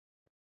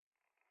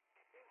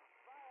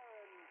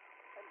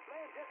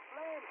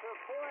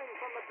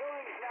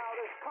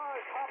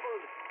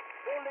crumbled.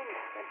 Buildings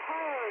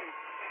entire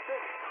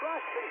just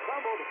crushed and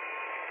crumbled.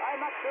 I'm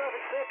not sure if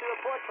it's safe to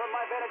report from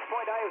my vantage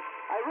point.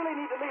 I really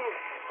need to leave.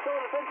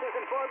 Civil Defense has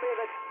informed me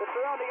that the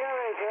surrounding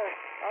areas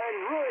are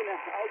in ruin.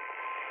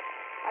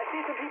 I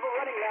see some people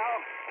running now.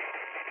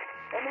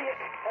 In the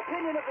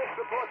opinion of this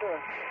reporter,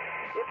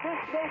 if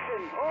this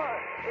nation, or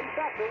in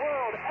fact the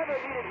world, ever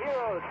needed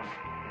heroes,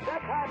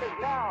 that time is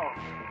now.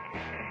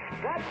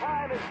 That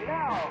time is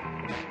now.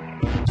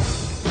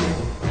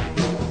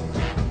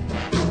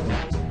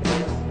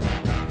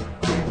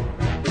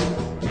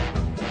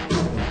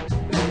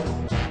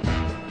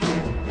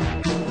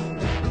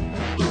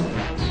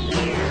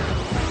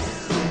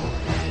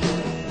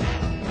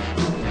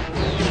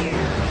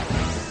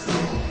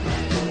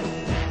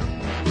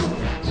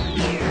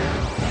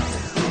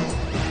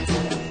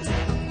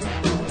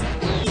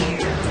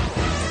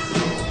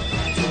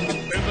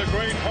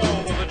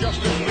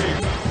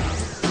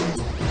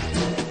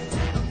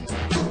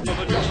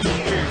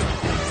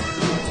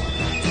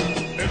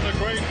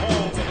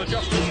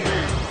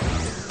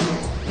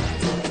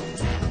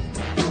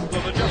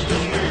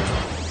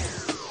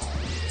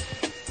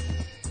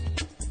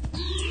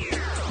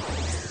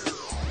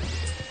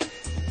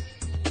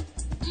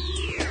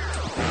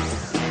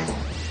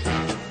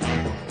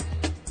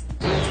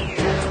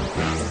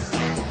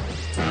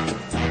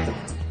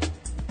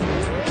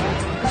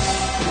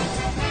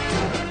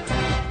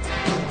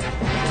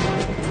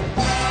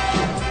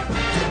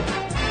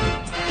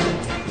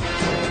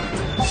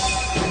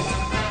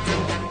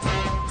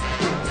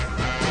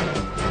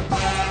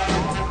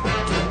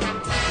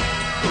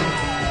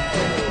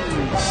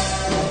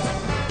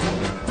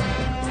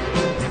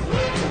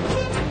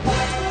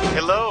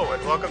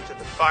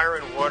 Fire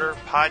and Water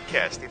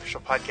Podcast, the official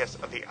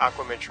podcast of the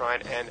Aquaman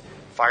Shrine and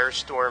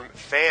Firestorm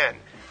fan.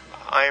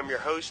 I am your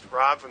host,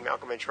 Rob from the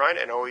Aquaman Shrine,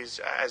 and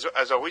always, as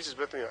always, is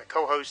with me my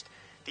co-host,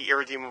 the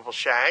irredeemable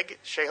Shag.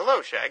 Say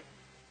hello, Shag.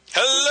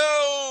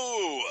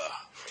 Hello!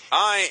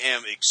 I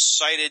am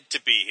excited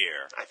to be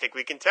here. I think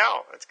we can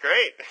tell. That's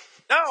great.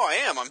 No, I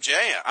am.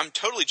 I'm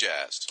totally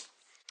jazzed.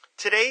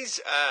 Today's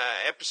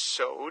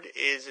episode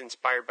is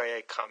inspired by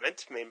a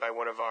comment made by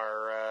one of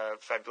our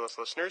fabulous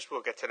listeners.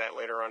 We'll get to that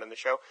later on in the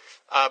show.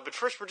 But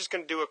first, we're just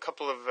going to do a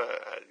couple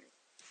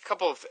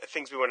of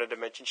things we wanted to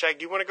mention. Shag,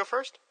 do you want to go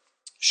first?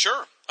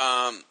 Sure.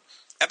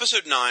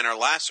 Episode 9,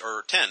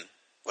 or 10,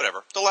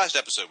 whatever, the last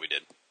episode we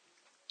did,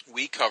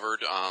 we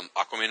covered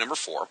Aquaman number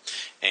 4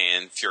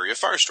 and Fury of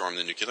Firestorm,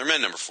 the Nuclear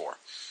Men number 4.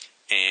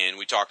 And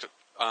we talked,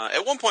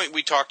 at one point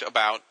we talked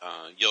about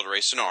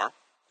Yildiray Cinar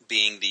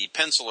being the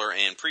penciler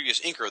and previous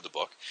inker of the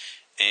book,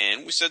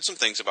 and we said some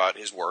things about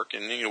his work,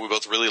 and we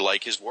both really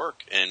like his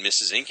work and miss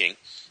his inking,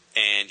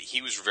 and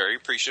he was very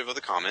appreciative of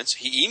the comments.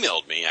 He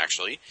emailed me,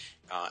 actually,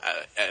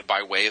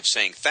 by way of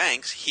saying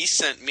thanks. He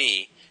sent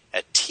me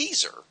a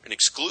teaser, an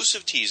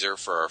exclusive teaser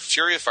for our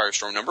Fury of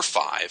Firestorm number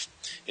 5.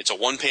 It's a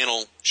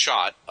one-panel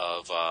shot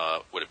of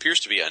what appears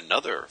to be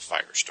another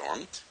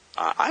Firestorm.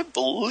 I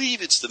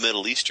believe it's the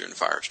Middle Eastern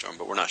Firestorm,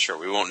 but we're not sure.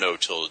 We won't know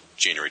till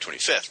January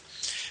 25th.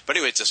 But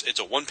anyway, it's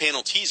a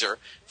one-panel teaser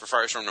for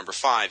Firestorm number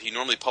 5. He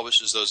normally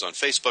publishes those on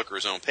Facebook or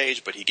his own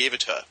page, but he gave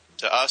it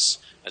to us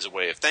as a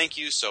way of thank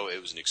you, so it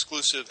was an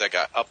exclusive that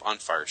got up on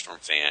Firestorm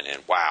Fan,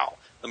 and wow,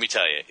 let me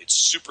tell you,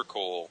 it's super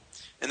cool,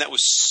 and that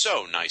was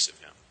so nice of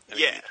him. I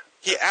mean, yeah.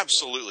 He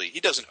absolutely,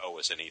 he doesn't owe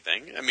us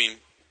anything. I mean,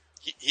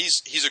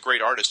 he's a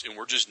great artist, and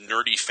we're just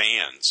nerdy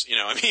fans,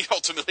 I mean,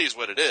 ultimately is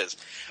what it is.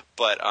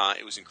 But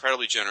it was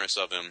incredibly generous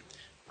of him.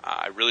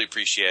 I really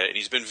appreciate it, and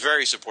he's been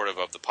very supportive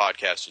of the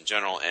podcast in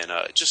general, and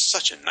just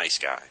such a nice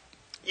guy.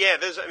 Yeah,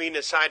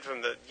 aside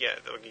from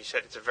like you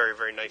said, it's a very,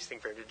 very nice thing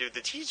for him to do.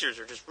 The teasers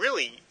are just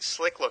really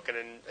slick looking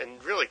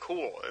and really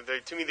cool.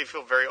 To me, they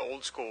feel very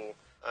old school,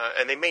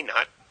 and they may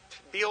not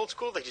be old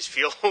school, they just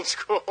feel old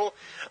school,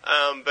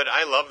 but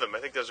I love them. I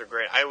think those are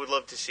great. I would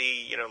love to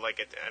see, I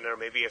don't know,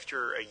 maybe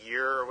after a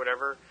year or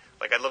whatever,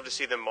 I'd love to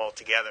see them all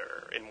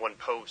together in one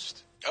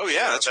post. Oh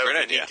yeah, that's a great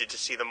idea. To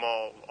see them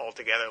all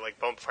together, like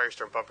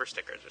Firestorm bumper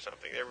stickers or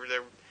something.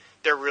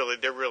 They're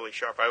really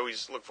sharp. I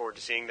always look forward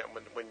to seeing them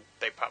when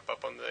they pop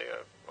up on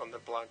the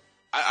blog.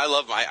 I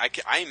love them.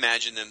 I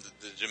imagine them,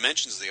 the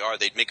dimensions they are,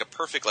 they'd make a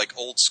perfect,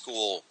 old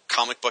school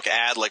comic book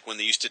ad, like when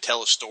they used to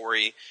tell a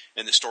story,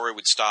 and the story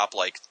would stop,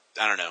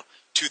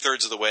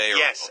 2/3 of the way or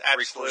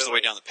 3/4 of the way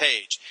down the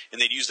page,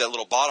 and they'd use that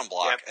little bottom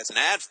block as an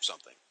ad for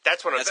something.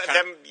 That's what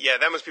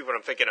that must be what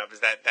I'm thinking of, is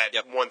that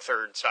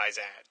 1/3 size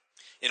ad.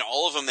 In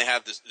all of them, they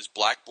have this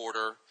black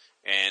border,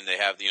 and they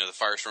have the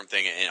Firestorm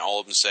thing, and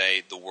all of them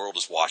say, "The world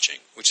is watching,"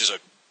 which is a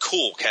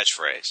cool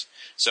catchphrase.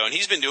 So, and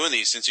he's been doing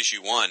these since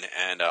issue 1,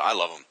 and I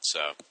love them.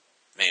 So,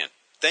 man,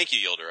 thank you,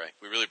 Yildiray.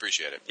 We really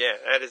appreciate it. Yeah,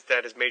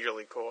 that is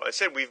majorly cool. I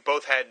said we've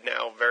both had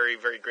now very,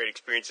 very great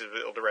experiences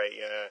with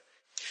Yildiray.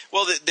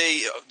 Well,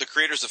 the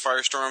creators of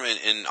Firestorm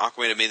and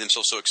Aquaman have made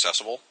themselves so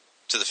accessible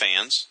to the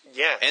fans.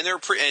 Yeah, and they're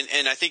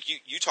and I think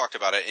you talked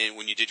about it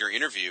when you did your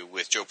interview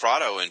with Joe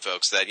Prado and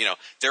folks that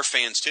they're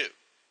fans too,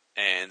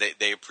 and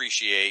they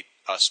appreciate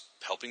us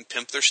helping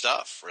pimp their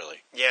stuff.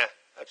 Really. Yeah,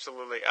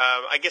 absolutely.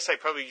 I guess I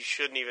probably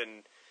shouldn't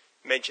even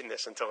mention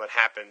this until it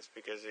happens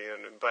because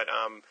but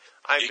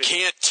you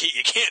can't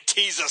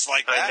tease us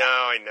like that.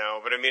 I know,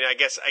 but I mean, I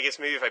guess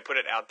maybe if I put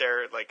it out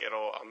there, like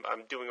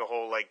I'm doing a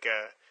whole like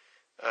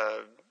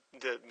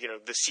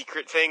the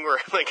secret thing where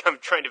like I'm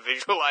trying to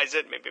visualize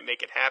it, maybe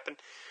make it happen.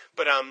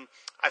 But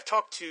I've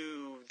talked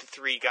to the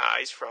three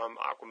guys from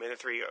Aquaman, the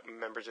three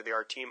members of the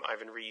art team,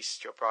 Ivan Reese,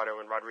 Joe Prado,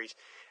 and Rod Reese,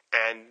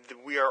 and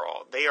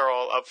they are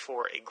all up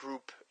for a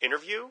group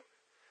interview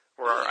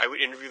where I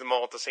would interview them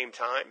all at the same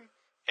time.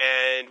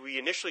 And we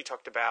initially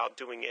talked about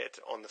doing it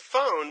on the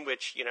phone,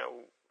 which,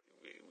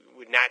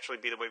 would naturally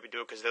be the way we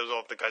do it because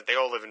the guys, they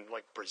all live in,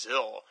 like,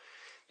 Brazil.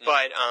 Mm.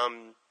 But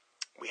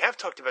we have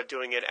talked about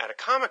doing it at a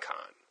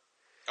Comic-Con.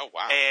 Oh,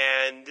 wow.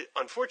 And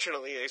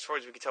unfortunately, as far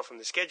as we can tell from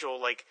the schedule,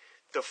 like,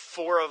 the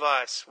four of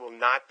us will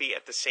not be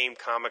at the same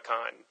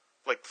Comic-Con,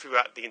 like,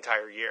 throughout the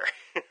entire year.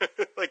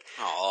 Like,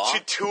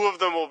 two of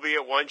them will be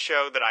at one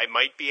show that I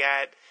might be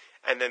at,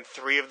 and then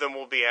three of them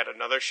will be at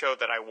another show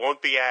that I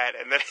won't be at,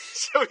 and then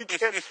so we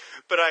can't.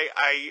 But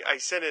I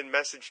sent a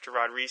message to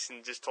Rod Reese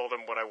and just told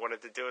him what I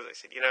wanted to do. Is I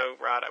said,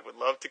 Rod, I would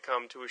love to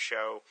come to a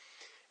show,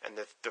 and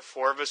the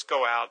four of us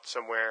go out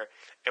somewhere,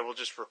 and we'll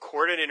just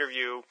record an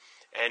interview,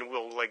 and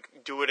we'll like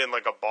do it in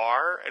like a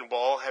bar, and we'll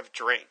all have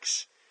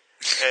drinks.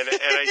 And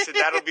I said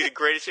that'll be the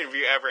greatest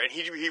interview ever. And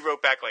he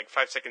wrote back like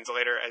 5 seconds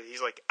later, and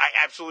he's like, I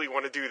absolutely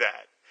want to do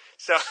that.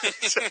 So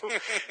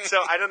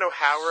I don't know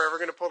how we're ever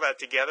going to pull that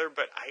together,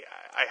 but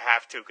I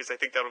have to because I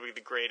think that'll be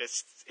the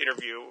greatest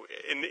interview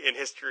in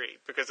history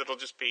because it'll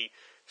just be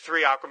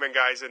three Aquaman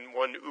guys and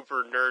one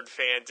uber nerd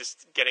fan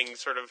just getting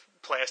sort of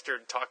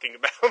plastered talking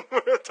about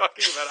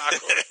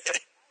Aquaman.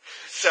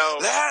 So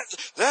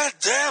that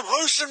damn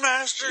Ocean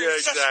Master, yeah,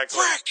 exactly.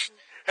 Frick.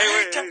 Hey,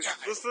 wait,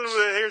 listen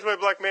to here's my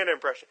Black Manta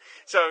impression.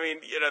 So I mean,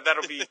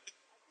 that'll be.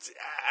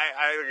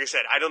 Like I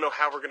said, I don't know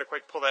how we're going to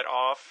quite pull that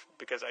off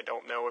because I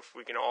don't know if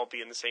we can all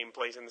be in the same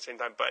place in the same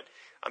time. But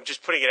I'm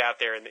just putting it out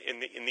there in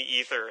the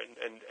ether,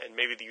 and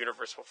maybe the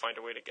universe will find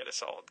a way to get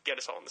us all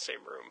in the same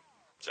room.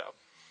 So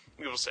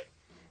we will see.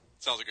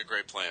 Sounds like a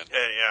great plan.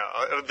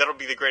 Yeah, that'll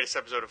be the greatest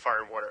episode of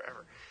Fire and Water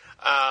ever.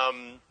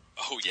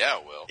 Oh yeah,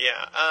 it will.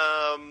 Yeah.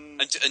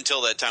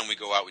 Until that time we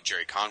go out with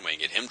Jerry Conway and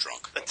get him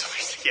drunk. Until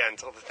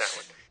that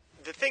one.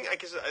 The thing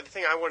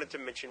I wanted to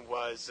mention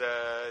was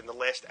in the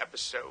last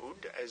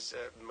episode, as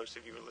most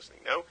of you are listening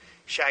know,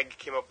 Shag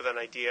came up with an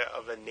idea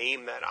of a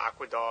Name That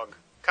Aquadog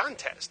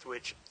contest,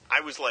 which I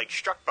was like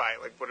struck by,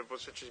 like what it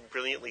was such a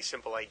brilliantly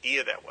simple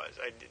idea that was.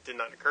 It did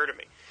not occur to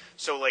me.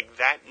 So like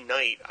that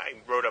night, I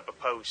wrote up a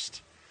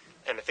post,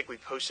 and I think we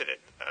posted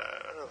it,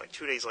 I don't know, like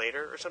 2 days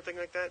later or something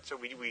like that. So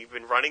we've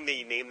been running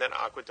the Name That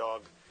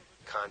Aquadog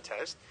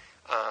contest.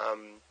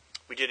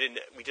 We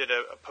did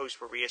a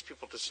post where we asked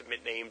people to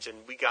submit names, and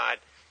we got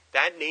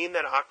that Name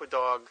That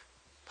Aquadog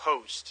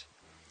post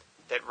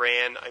that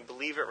ran, I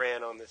believe it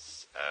ran on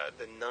this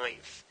the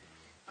 9th,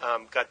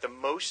 got the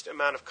most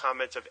amount of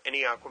comments of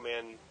any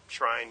Aquaman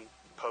Shrine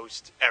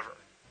post ever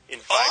in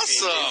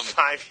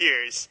 5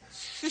 years.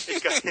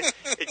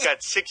 It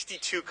got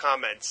 62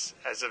 comments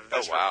as of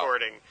this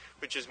recording,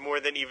 which is more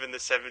than even the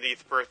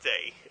 70th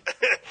birthday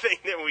thing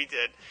that we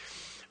did.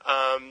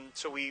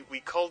 So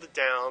we culled it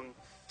down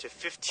to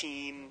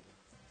 15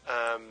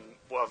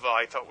 of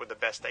I thought were the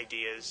best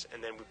ideas,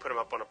 and then we put them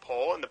up on a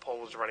poll, and the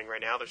poll is running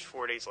right now. There's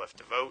 4 days left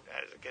to vote,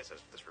 as of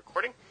this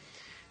recording.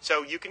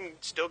 So you can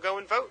still go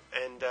and vote.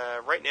 And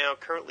right now,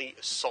 currently,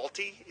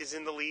 Salty is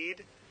in the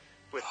lead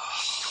with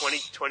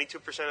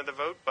 22% of the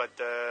vote, but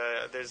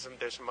there's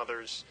some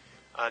others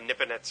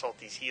nipping at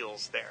Salty's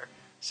heels there.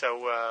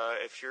 So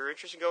if you're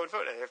interested, go and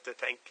vote. I have to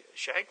thank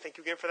Shag. Thank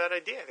you again for that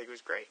idea. I think it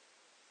was great.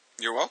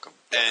 You're welcome.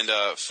 And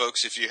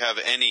folks, if you have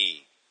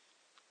any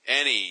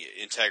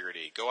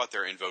integrity, go out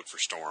there and vote for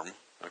Storm,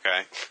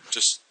 okay?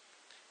 Just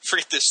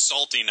forget this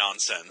salty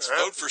nonsense.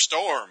 Vote for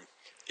Storm.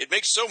 It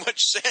makes so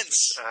much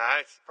sense.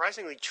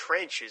 Surprisingly,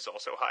 Trench is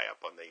also high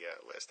up on the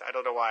list. I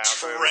don't know why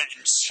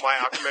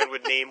Aquaman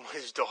would name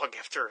his dog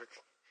after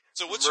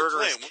what's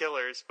murderous your plan?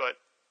 Killers. But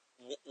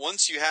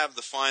once you have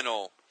the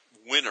final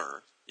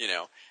winner,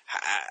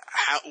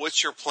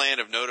 what's your plan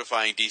of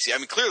notifying DC? I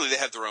mean, clearly they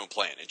have their own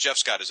plan, and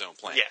Jeff's got his own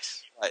plan.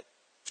 Yes.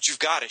 But you've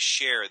got to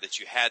share that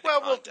you had the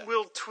content.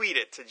 We'll tweet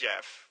it to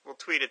Jeff. We'll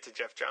tweet it to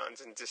Jeff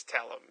Johns and just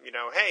tell him,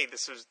 hey,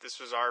 this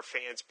was our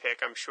fans'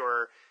 pick. I'm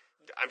sure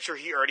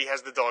he already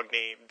has the dog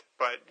named,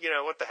 but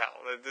what the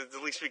hell? The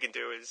least we can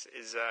do is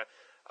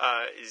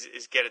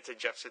get it to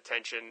Jeff's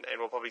attention, and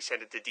we'll probably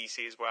send it to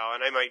DC as well.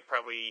 And I might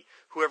probably,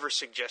 whoever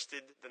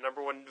suggested the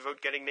number one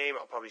vote getting name,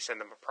 I'll probably send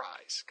them a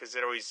prize because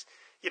it always,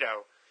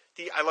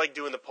 I like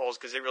doing the polls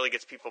because it really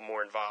gets people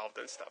more involved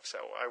and stuff. So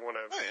I want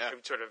to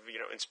sort of,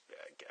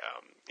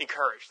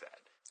 encourage that.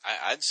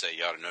 I'd say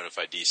you ought to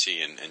notify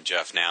DC and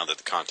Jeff now that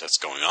the contest's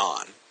going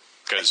on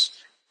because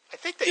I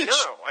think they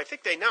know. I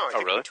think they know. I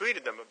think really? we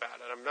tweeted them about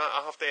it.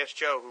 I'll have to ask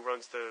Joe, who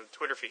runs the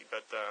Twitter feed,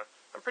 but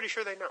I'm pretty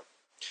sure they know.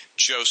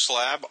 Joe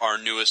Slab, our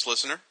newest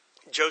listener.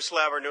 Joe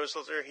Slab, our newest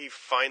listener, he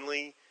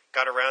finally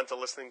got around to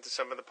listening to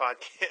some of the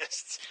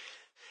podcasts.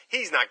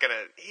 He's not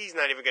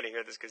even gonna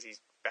hear this because he's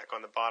back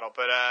on the bottle.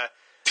 But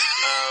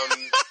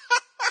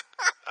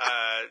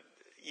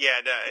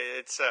Yeah, no,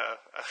 it's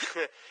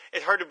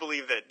it's hard to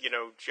believe that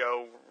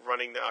Joe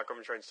running the Aquaman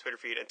Returns Twitter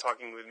feed and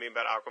talking with me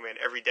about Aquaman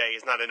every day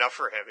is not enough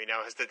for him. He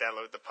now has to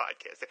download the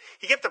podcast.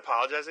 He kept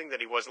apologizing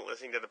that he wasn't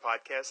listening to the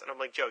podcast, and I'm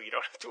like, Joe, you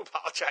don't have to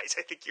apologize.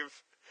 I think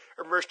you've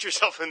immersed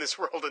yourself in this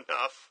world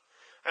enough.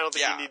 I don't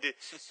think you need to.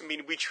 I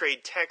mean, we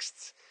trade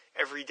texts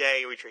every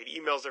day, we trade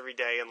emails every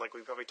day, and like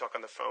we probably talk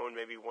on the phone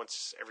maybe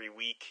once every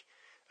week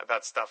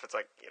about stuff. It's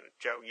like,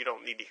 Joe, you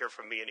don't need to hear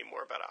from me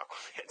anymore about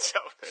Aquaman, so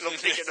I don't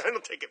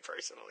take it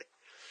personally.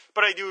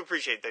 But I do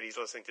appreciate that he's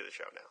listening to the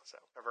show now. So,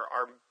 however,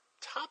 our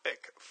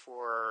topic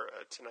for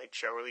tonight's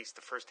show, or at least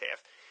the first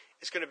half,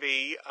 is going to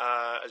be,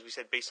 as we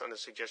said, based on a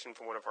suggestion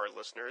from one of our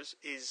listeners,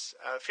 is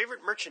favorite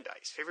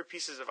merchandise, favorite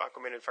pieces of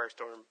Aquaman and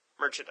Firestorm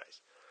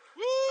merchandise.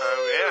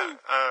 Yeah.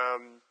 I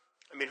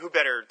mean, who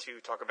better to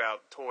talk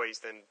about toys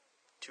than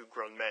two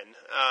grown men?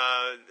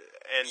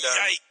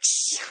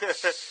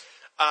 Yikes!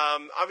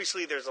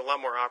 Obviously, there's a lot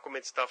more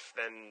Aquaman stuff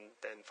than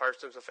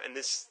Firestorm stuff, and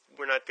this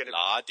we're not going to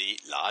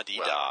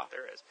la-dee-da.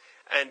 There is,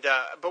 and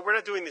but we're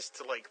not doing this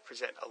to like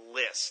present a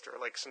list or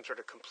like some sort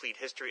of complete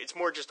history. It's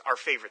more just our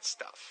favorite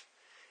stuff,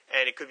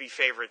 and it could be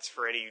favorites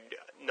for any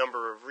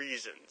number of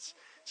reasons.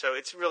 So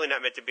it's really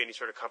not meant to be any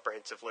sort of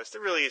comprehensive list.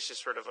 It really is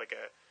just sort of like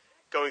a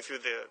going through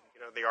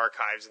the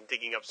archives and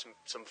digging up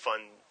some fun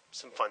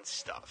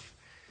stuff.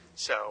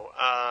 So,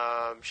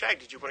 Shag,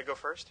 did you want to go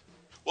first?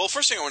 Well,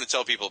 first thing I want to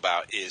tell people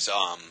about is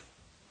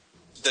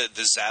the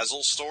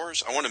Zazzle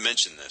stores. I want to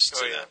mention this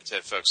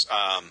to folks.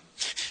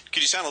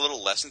 Could you sound a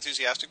little less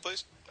enthusiastic,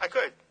 please? I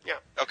could, yeah.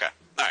 Okay.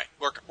 All right.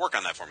 Work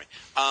on that for me.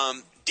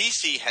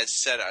 DC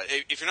has set up,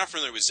 if you're not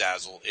familiar with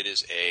Zazzle, it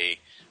is a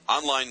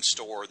online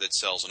store that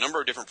sells a number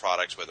of different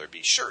products, whether it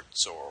be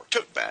shirts or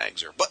tote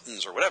bags or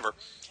buttons or whatever,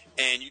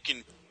 and you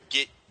can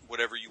get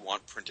whatever you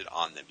want printed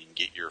on them. You can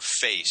get your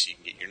face, you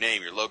can get your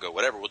name, your logo,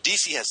 whatever. Well,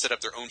 DC has set up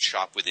their own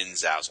shop within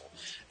Zazzle,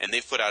 and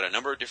they've put out a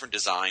number of different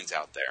designs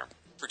out there.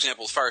 For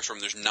example, with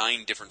Firestorm, there's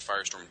 9 different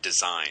Firestorm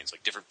designs,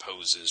 like different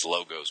poses,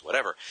 logos,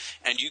 whatever.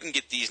 And you can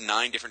get these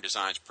 9 different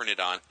designs printed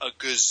on a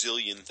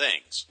gazillion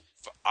things.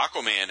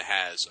 Aquaman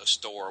has a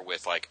store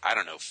with,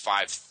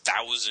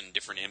 5,000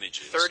 different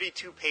images.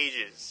 32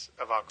 pages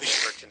of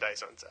Aquaman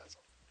merchandise on Zazzle.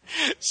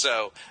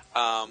 So,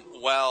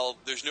 while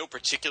there's no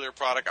particular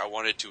product I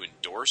wanted to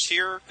endorse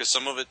here, because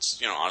some of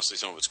it's, honestly,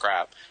 some of it's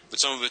crap, but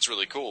some of it's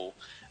really cool,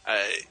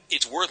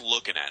 it's worth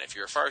looking at. If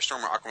you're a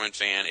Firestorm or Aquaman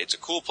fan, it's a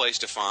cool place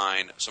to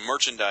find some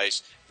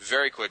merchandise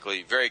very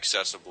quickly, very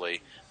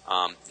accessibly.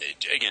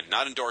 Again,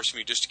 not endorsing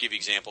me, just to give you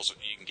examples.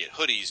 You can get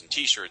hoodies and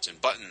T-shirts and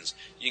buttons.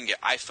 You can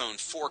get iPhone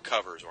 4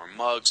 covers or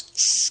mugs,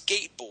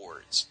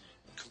 skateboards,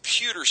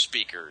 computer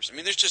speakers. I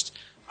mean, there's just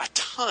a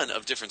ton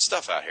of different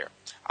stuff out here.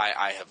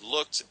 I have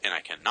looked, and I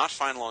cannot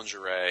find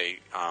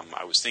lingerie.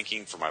 I was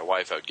thinking for my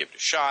wife I would give it a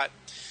shot.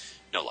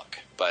 No luck.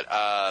 But,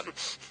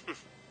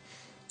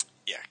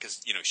 yeah,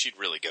 because, she'd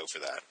really go for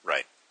that.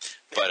 Right.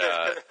 But,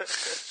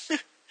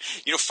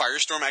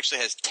 Firestorm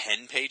actually has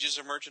 10 pages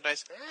of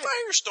merchandise.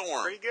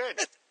 Firestorm! Pretty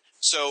good.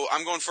 So,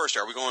 I'm going first.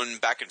 Are we going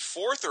back and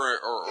forth? Or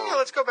Yeah,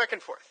 let's go back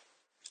and forth.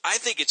 I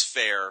think it's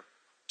fair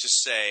to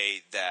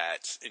say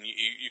that, and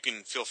you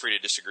can feel free to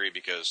disagree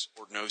because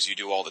Lord knows you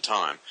do all the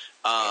time.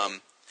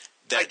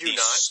 I do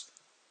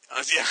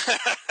not. See,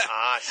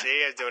 I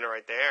was doing it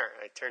right there.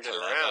 I turned it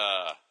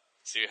around.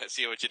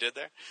 See what you did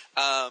there?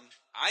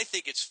 I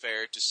think it's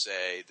fair to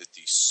say that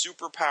the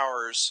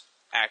Superpowers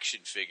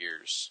action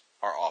figures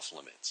are off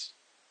limits.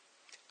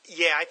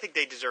 Yeah, I think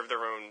they deserve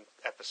their own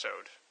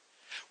episode.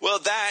 Well,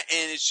 that,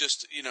 and it's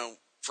just,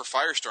 for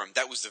Firestorm,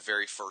 that was the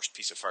very first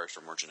piece of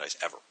Firestorm merchandise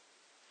ever.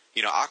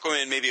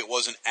 Aquaman, maybe it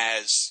wasn't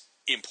as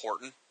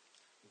important,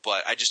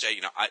 but I just,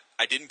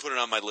 I didn't put it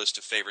on my list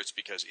of favorites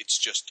because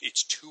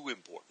it's too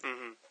important.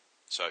 Mm-hmm.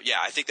 So, yeah,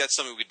 I think that's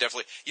something we could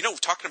definitely,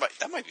 talking about,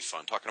 that might be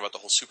fun, talking about the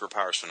whole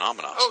Superpowers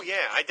phenomenon. Oh,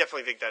 yeah, I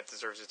definitely think that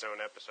deserves its own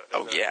episode.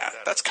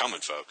 That's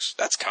coming, folks.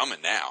 That's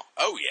coming now.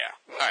 Oh,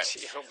 yeah. All right.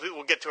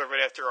 We'll get to it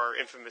right after our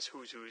infamous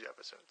Who's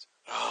episodes.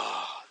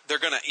 They're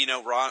going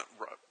to,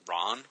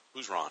 Ron?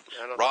 Who's Ron?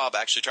 Rob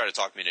actually tried to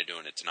talk me into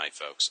doing it tonight,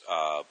 folks,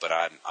 but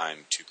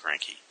I'm too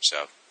cranky,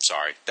 so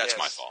sorry. That's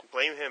my fault.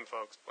 Blame him,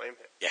 folks. Blame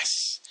him.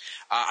 Yes.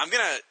 I'm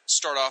going to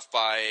start off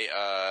by,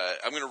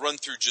 I'm going to run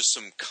through just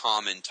some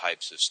common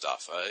types of stuff.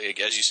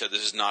 As you said,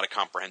 this is not a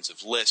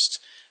comprehensive list,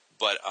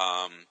 but,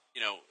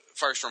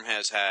 Firestorm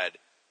has had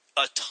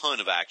a ton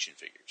of action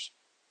figures,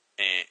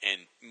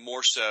 and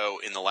more so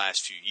in the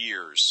last few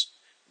years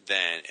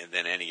than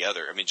any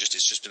other. I mean,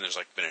 there's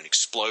been an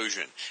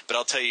explosion. But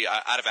I'll tell you,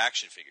 out of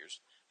action figures,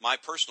 my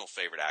personal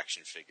favorite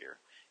action figure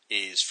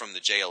is from the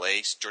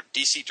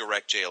DC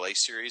Direct JLA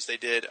series they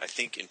did, I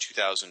think in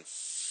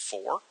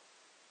 2004,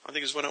 I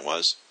think is when it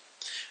was.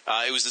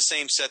 It was the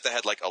same set that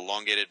had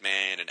Elongated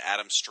Man and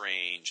Adam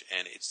Strange,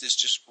 and it's this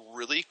just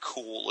really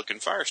cool looking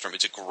Firestorm.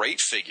 It's a great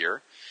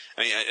figure.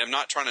 I mean, I'm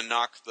not trying to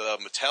knock the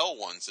Mattel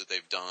ones that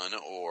they've done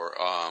or,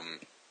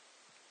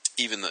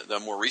 even the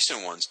more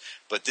recent ones.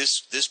 But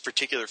this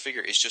particular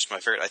figure is just my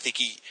favorite. I think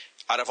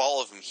out of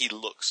all of them, he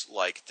looks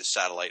like the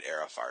Satellite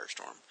era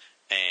Firestorm.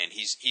 And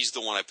he's the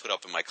one I put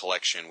up in my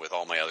collection with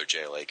all my other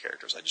JLA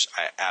characters.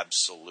 I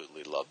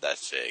absolutely love that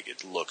fig.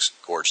 It looks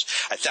gorgeous.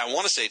 I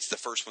want to say it's the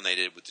first one they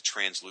did with the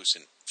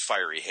translucent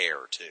fiery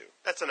hair too.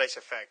 That's a nice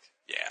effect.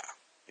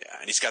 Yeah,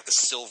 and he's got the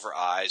silver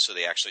eyes, so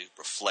they actually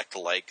reflect the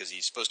light because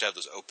he's supposed to have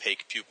those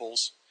opaque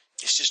pupils.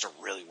 It's just a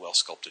really well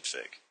sculpted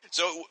fig.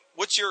 So,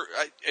 what's your?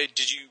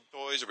 Did you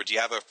boys, or do you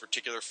have a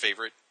particular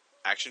favorite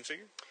action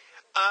figure?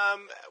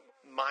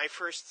 My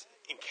first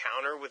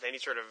encounter with any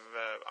sort of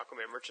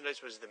Aquaman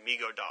merchandise was the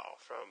Mego doll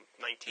from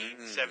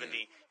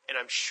 1970, and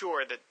I'm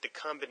sure that the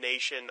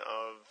combination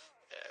of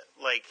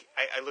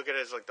I look at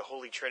it as like the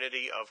holy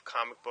trinity of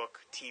comic book,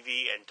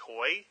 TV, and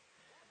toy.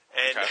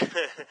 And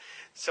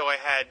so I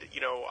had,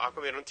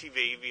 Aquaman on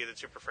TV via the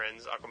Super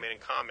Friends, Aquaman in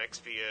comics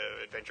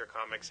via Adventure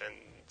Comics and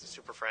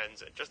Super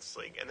Friends and Justice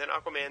League, and then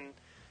Aquaman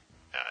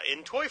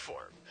in toy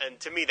form. And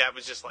to me, that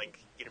was just like,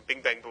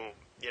 bing, bang, boom.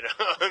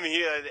 I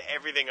mean,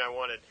 everything I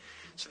wanted.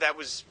 So that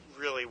was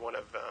really one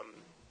of,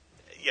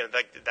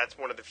 that's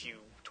one of the few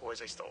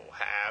toys I still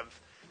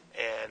have,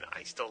 and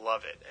I still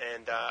love it.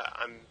 And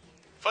I'm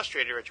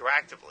frustrated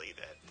retroactively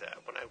that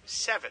when I was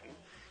 7,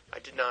 I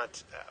did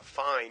not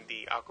find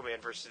the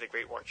Aquaman versus the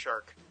Great White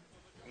Shark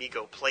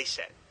Mego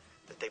playset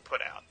that they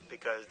put out,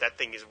 because that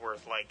thing is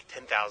worth like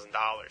 $10,000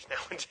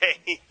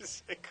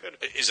 nowadays.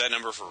 Is that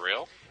number for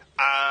real?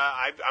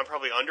 I'm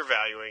probably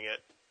undervaluing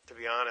it, to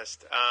be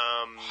honest.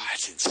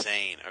 That's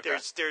insane. Okay.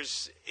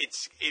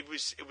 It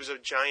was a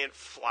giant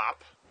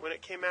flop when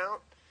it came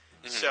out,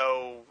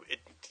 so it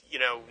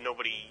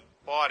nobody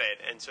bought it,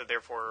 and so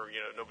therefore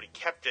nobody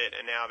kept it,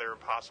 and now they're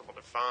impossible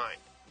to find.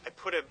 I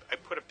put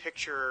a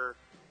picture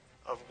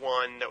of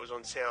one that was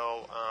on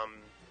sale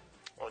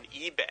on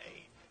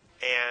eBay,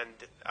 and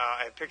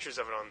I have pictures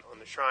of it on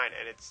the shrine,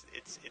 and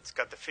it's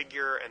got the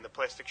figure and the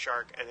plastic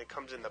shark, and it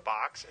comes in the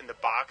box, and the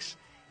box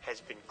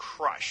has been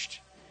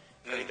crushed.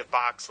 I mean, the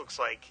box looks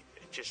like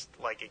just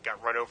like it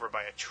got run over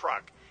by a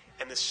truck,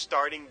 and the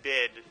starting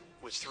bid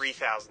was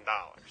 $3,000.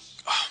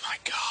 Oh my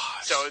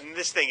gosh! So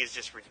this thing is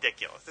just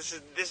ridiculous. This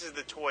is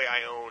the toy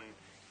I own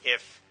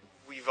if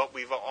we've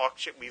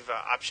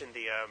optioned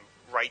the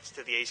rights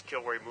to the Ace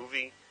Kilroy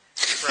movie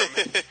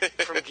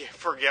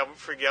for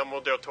Guillermo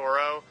del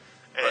Toro,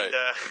 and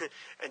right.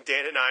 And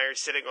Dan and I are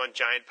sitting on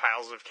giant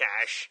piles of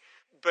cash.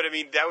 But I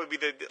mean, that would be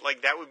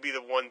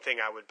the one thing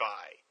I would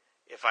buy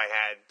if I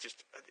had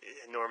just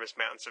enormous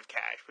amounts of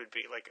cash. Would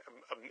be like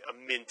a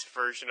mint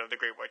version of the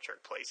Great White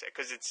Shark playset,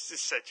 because it's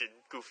just such a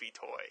goofy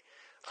toy.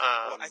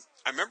 Well,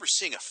 I remember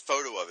seeing a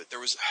photo of it. There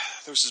was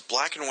this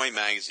black and white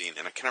magazine,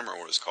 and I can't remember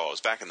what it was called. It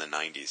was back in the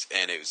 90s,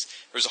 and there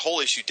was a whole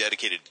issue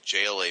dedicated to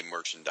JLA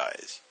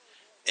merchandise.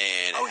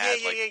 And yeah. I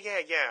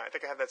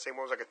think I had that same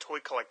one. It was like a toy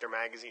collector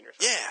magazine or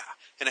something.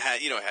 Yeah, and it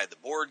had the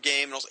board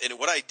game, and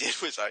what I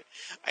did was I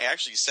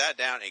actually sat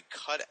down and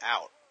cut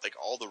out like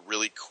all the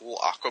really cool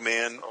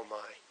Aquaman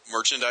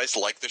merchandise,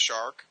 like the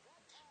shark,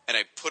 and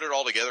I put it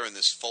all together in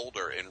this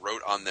folder and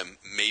wrote on them,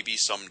 "Maybe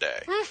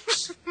someday."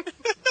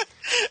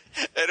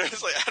 And it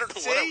was like, I don't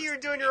know what. See, you were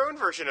doing your own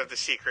version of The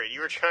Secret.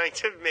 You were trying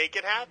to make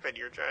it happen.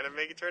 You were trying to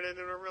make it turn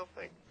into a real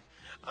thing.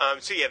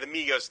 So yeah, the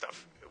Mego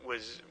stuff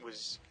was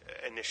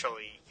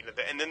initially,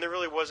 and then there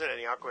really wasn't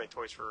any Aquaman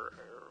toys for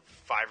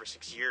 5 or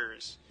 6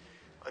 years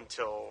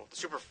until the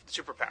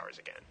Superpowers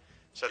again.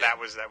 So that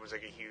was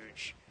like a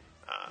huge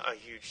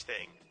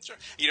thing. Sure.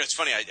 It's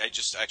funny. I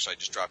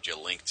just dropped you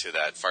a link to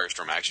that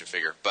Firestorm action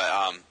figure,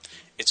 but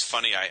it's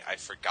funny. I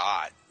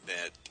forgot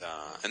that,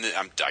 and then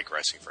I'm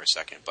digressing for a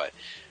second, but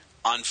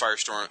on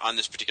Firestorm, on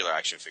this particular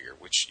action figure,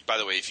 which, by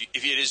the way,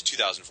 if it is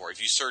 2004,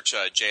 if you search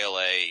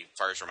JLA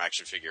Firestorm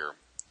action figure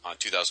on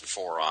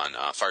 2004 on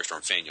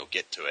Firestorm Fan, you'll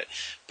get to it.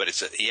 But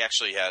he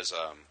actually has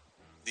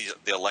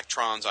the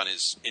electrons on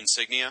his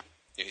insignia.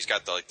 He's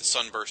got the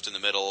sunburst in the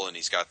middle, and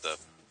he's got the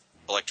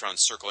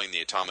electrons circling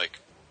the atomic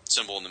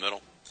symbol in the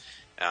middle.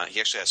 He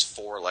actually has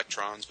 4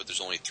 electrons, but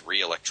there's only 3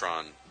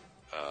 electron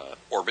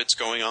orbits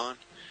going on.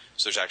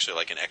 So there's actually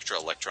like an extra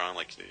electron,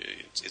 like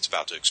it's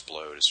about to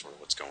explode is sort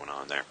of what's going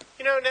on there.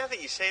 Now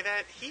that you say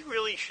that, he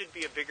really should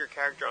be a bigger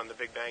character on The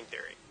Big Bang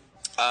Theory.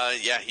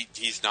 Yeah,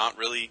 he's not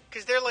really...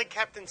 Because they're like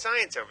Captain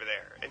Science over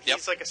there, and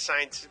he's like a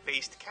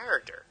science-based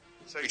character.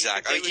 So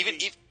exactly.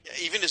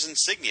 Even his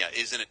insignia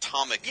is an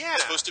atomic... Yeah.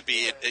 It's supposed to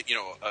be,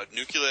 a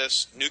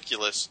nucleus...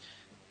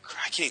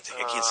 I can't say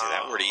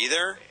that word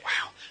either.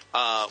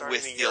 Wow.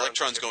 With the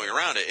electrons going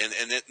around it.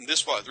 And the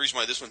reason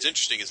why this one's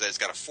interesting is that it's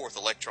got a 4th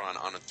electron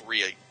on a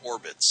 3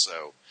 orbits,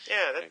 so...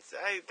 Yeah,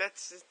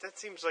 that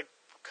seems like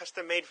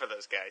custom made for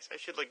those guys.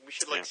 We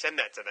should send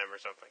that to them or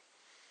something.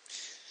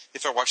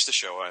 If I watched the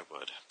show, I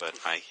would, but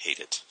I hate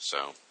it.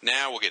 So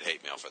now we'll get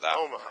hate mail for that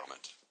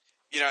moment.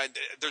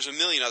 there's a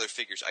million other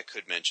figures I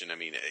could mention. I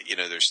mean,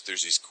 there's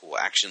these cool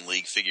Action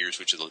League figures,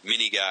 which are the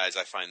mini guys.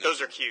 I find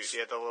those are cute.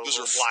 Yeah, the little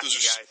blocky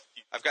guys.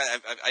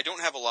 I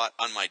don't have a lot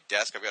on my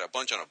desk. I've got a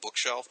bunch on a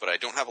bookshelf, but I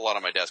don't have a lot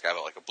on my desk. I have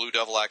like a Blue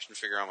Devil action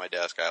figure on my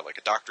desk. I have like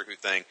a Doctor Who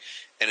thing,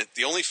 and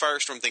the only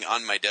Firestorm thing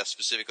on my desk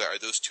specifically are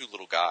those two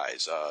little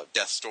guys,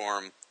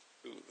 Deathstorm,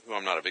 who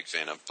I'm not a big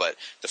fan of, but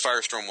the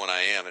Firestorm one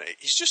I am, and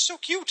he's just so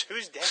cute.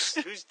 Who's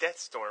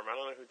Deathstorm? I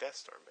don't know who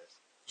Deathstorm is.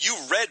 You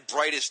read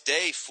Brightest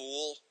Day,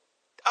 fool.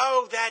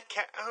 Oh,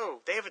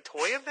 they have a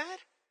toy of that?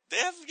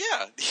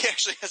 Yeah. He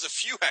actually has a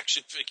few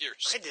action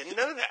figures. I didn't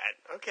know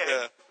that. Okay.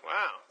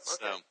 Wow.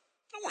 Okay. So, I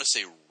don't want to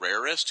say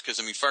rarest, because,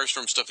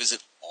 Firestorm stuff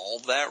isn't all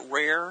that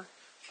rare,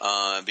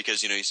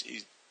 because,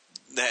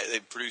 they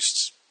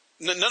produced,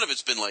 none of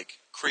it's been, like,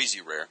 crazy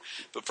rare,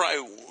 but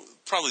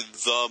probably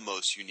the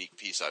most unique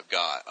piece I've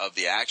got of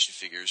the action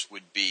figures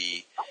would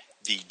be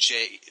the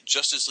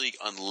Justice League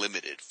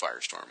Unlimited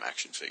Firestorm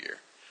action figure.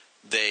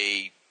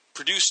 They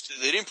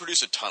didn't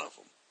produce a ton of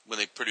them when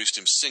they produced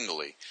him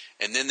singly,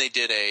 and then they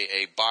did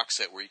a box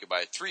set where you could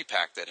buy a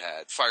 3-pack that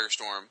had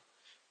Firestorm,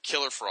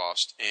 Killer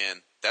Frost,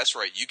 and that's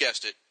right, you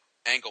guessed it,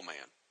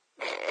 Angleman.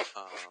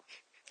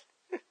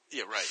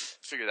 Yeah, right.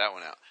 Figure that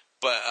one out.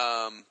 But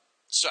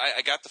so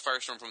I got the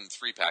Firestorm from the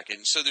 3-pack,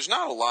 and so there's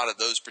not a lot of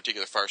those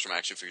particular Firestorm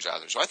action figures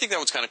out there. So I think that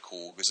one's kind of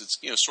cool because it's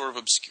sort of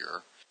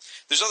obscure.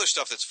 There's other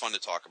stuff that's fun to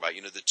talk about.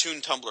 The Toon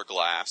Tumbler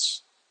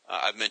glass.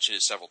 I've mentioned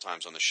it several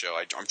times on the show.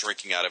 I'm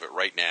drinking out of it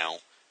right now.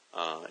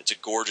 It's a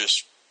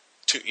gorgeous,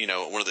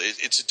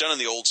 it's done in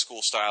the old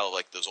school style,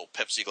 like those old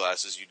Pepsi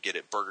glasses you'd get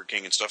at Burger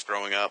King and stuff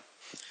growing up.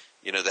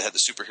 They had the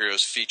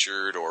superheroes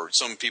featured, or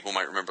some people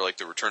might remember like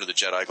the Return of the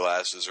Jedi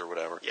glasses or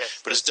whatever. Yes,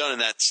 but it's done in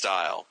that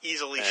style.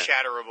 Easily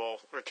shatterable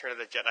Return of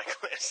the Jedi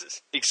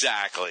glasses.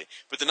 Exactly.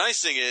 But the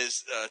nice thing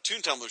is,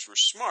 Toon Tumblers were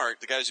smart,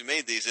 the guys who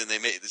made these, and they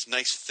made this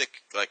nice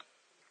thick, like,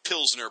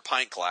 Pilsner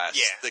pint glass.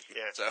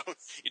 Yeah. So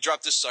you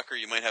drop this sucker,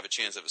 you might have a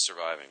chance of it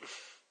surviving.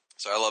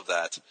 So I love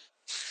that.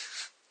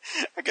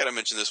 I gotta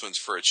mention this one's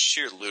for its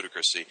sheer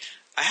ludicrousy.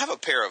 I have a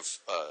pair of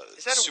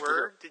is that a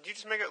word? Did you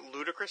just make it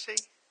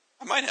ludicrousy?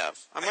 I might have.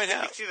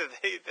 That's either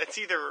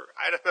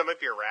that might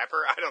be a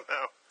rapper. I don't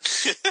know.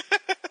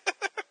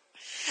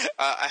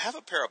 I have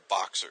a pair of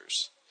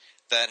boxers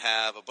that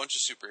have a bunch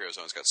of superheroes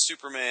on. It's got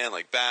Superman,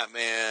 like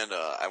Batman.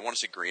 I want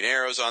to say Green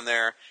Arrow's on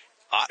there.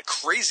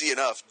 Crazy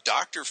enough,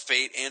 Dr.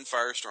 Fate and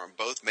Firestorm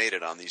both made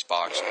it on these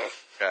boxers.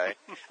 Okay,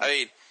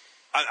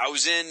 I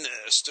was in.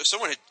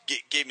 Someone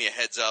gave me a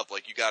heads up,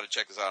 like, you got to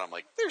check this out. I'm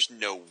like, there's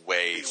no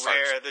way.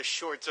 Beware the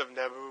shorts of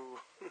Naboo.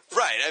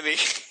 Right.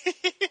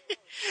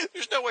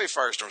 There's no way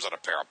Firestorm's on a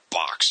pair of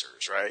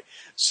boxers, right?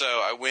 So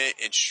I went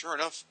and sure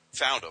enough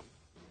found them,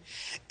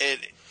 and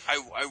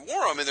I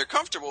wore them and they're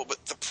comfortable.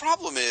 But the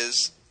problem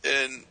is,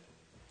 and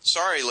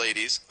sorry,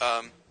 ladies,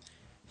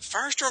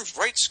 Firestorm's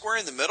right square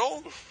in the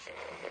middle,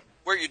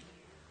 where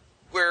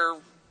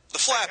the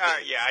flap.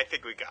 Yeah, I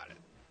think we got it.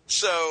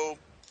 So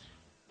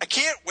I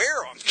can't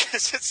wear them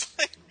because it's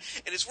like,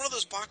 and it's one of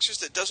those boxers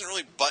that doesn't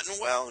really button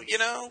well,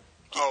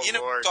 Oh,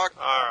 Lord.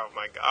 Oh,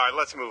 my God. All right,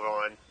 let's move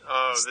on.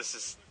 Oh, this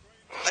is...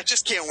 I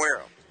just can't wear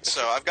them.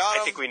 So I've got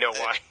them. I think we know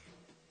why.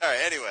 All right,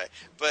 anyway.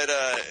 But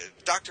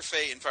Dr.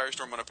 Fate and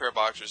Firestorm on a pair of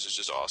boxers is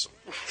just awesome.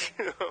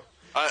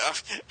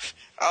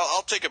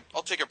 I'll take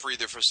a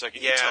breather for a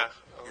second. Yeah.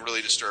 I'm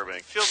really disturbing.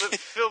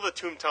 Fill the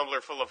Toon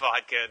Tumbler full of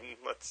vodka and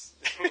let's...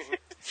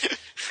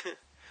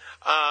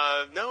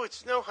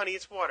 No, honey,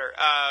 it's water.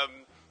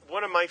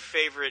 One of my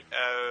favorite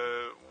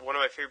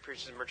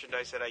pieces of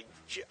merchandise that I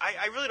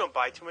really don't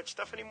buy too much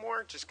stuff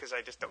anymore, just because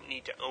I just don't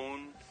need to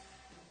own.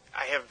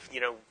 I have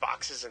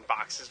boxes and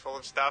boxes full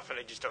of stuff, and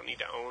I just don't need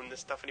to own this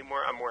stuff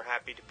anymore. I'm more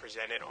happy to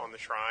present it on the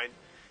shrine.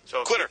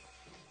 So Glitter.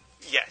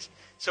 Yes.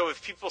 So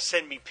if people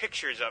send me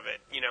pictures of it,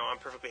 I'm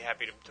perfectly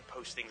happy to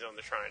post things on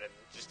the shrine and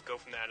just go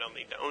from that. I don't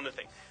need to own the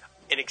thing.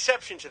 An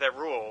exception to that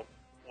rule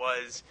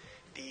was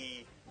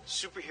the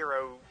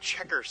superhero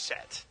checker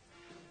set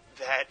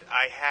that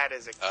I had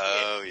as a kid.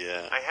 Oh,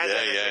 yeah. I had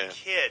that as a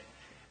kid.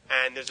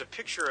 And there's a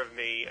picture of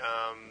me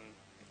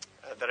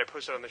that I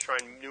posted on the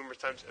shrine numerous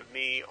times of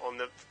me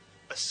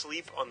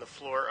asleep on the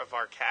floor of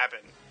our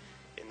cabin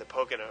in the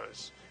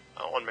Poconos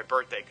on my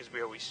birthday, because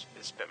we always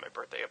spend my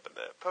birthday up in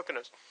the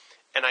Poconos.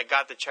 And I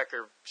got the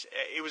checker.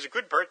 It was a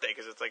good birthday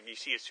because it's like you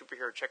see a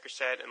superhero checker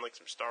set and like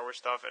some Star Wars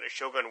stuff and a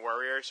Shogun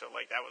Warrior. So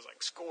like that was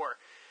like score.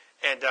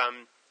 And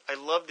I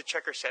loved the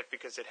checker set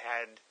because it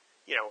had,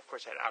 of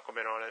course, it had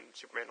Aquaman on it and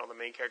Superman, all the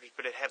main characters,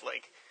 but it had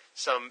like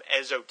some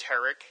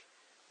esoteric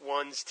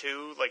ones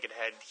too. Like it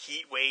had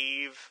Heat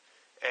Wave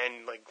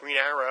and like Green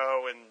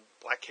Arrow and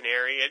Black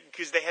Canary,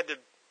 because they had to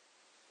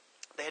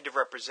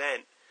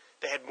represent.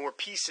 They had more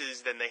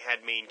pieces than they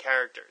had main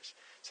characters,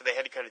 so they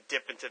had to kind of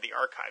dip into the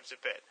archives a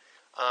bit.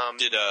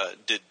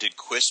 Did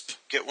Quisp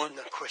get one?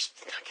 No, Quisp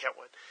did not get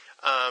one.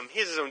 He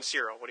has his own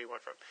cereal. What do you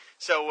want from him?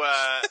 So,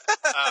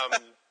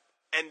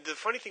 and the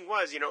funny thing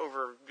was,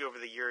 over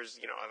the years,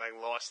 I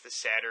lost the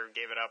set or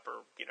gave it up,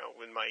 or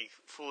in my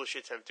foolish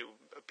attempt to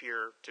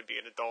appear to be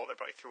an adult, I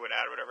probably threw it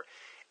out or whatever.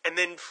 And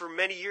then for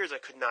many years I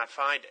could not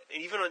find it.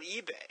 And even on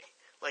eBay,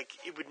 like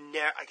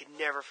I could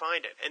never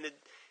find it. And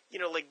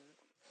like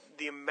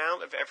the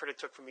amount of effort it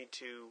took for me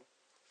to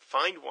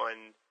find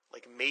one,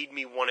 like, made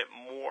me want it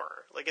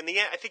more. Like, in the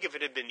end, I think if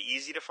it had been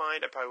easy to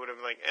find, I probably would have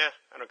been like,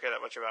 I don't care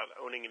that much about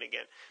owning it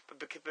again. But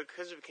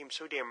because it became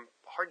so damn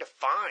hard to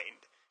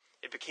find,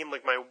 it became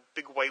like my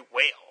big white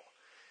whale.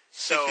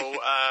 So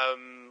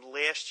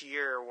last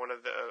year,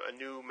 a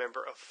new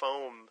member of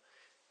Foam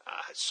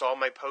saw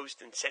my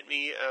post and sent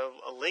me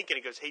a link, and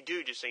he goes, "Hey,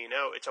 dude, just so you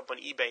know, it's up on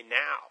eBay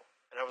now."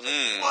 And I was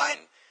like, "What?"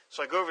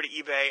 So I go over to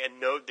eBay,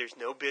 and there's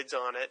no bids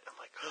on it. I'm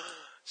like,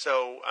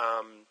 so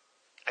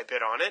I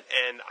bid on it,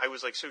 and I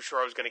was like so sure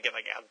I was going to get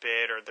like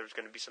outbid or there was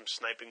going to be some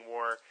sniping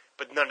war,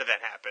 but none of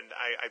that happened.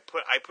 I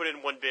put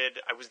in one bid.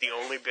 I was the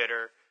only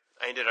bidder.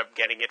 I ended up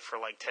getting it for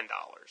like $10.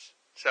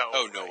 So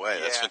no way!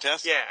 That's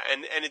fantastic. Yeah,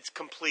 and it's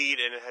complete,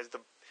 and it has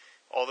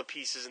all the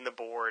pieces in the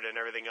board and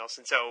everything else.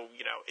 And so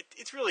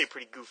it's really a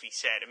pretty goofy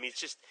set. I mean, it's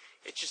just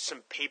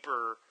some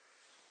paper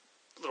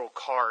little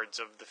cards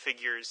of the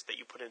figures that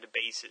you put into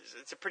bases.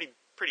 It's a pretty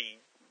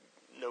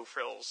no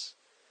frills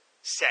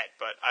set,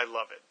 but I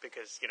love it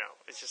because,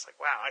 it's just like,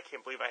 wow, I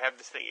can't believe I have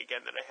this thing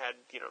again that I had,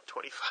 30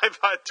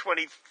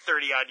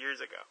 odd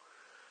years ago.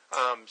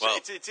 So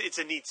it's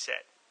a neat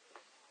set.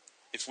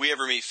 If we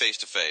ever meet face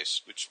to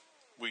face, which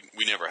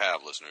we never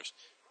have, listeners,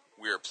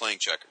 we are playing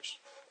checkers.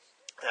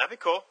 That'd be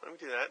cool. Let me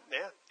do that.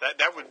 Yeah,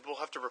 we'll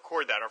have to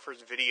record that, our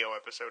first video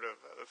episode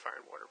of the Fire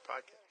and Water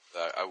podcast.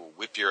 I will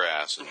whip your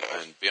ass, and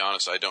be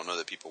honest, I don't know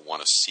that people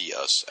want to see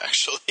us,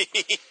 actually.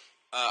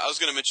 I was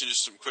going to mention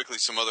just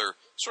some other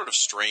sort of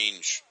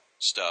strange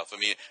stuff. I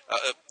mean,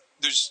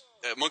 there's,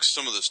 amongst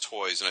some of those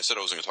toys, and I said I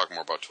wasn't going to talk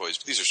more about toys,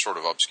 but these are sort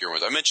of obscure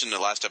ones. I mentioned in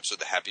the last episode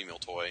the Happy Meal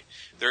toy.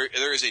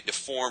 There is a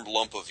deformed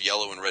lump of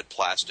yellow and red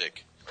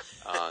plastic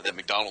that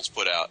McDonald's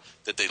put out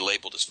that they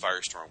labeled as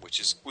Firestorm, which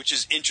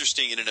is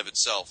interesting in and of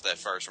itself that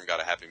Firestorm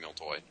got a Happy Meal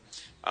toy.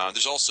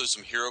 There's also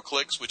some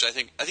HeroClix, which I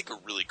think are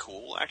really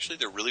cool. Actually,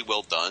 they're really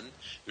well done.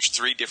 There's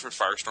 3 different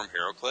Firestorm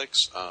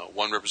HeroClix.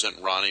 One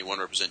representing Ronnie, one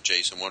representing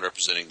Jason, one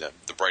representing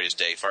the Brightest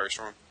Day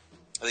Firestorm.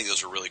 I think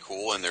those are really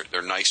cool, and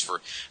they're nice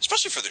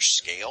especially for their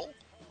scale,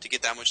 to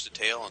get that much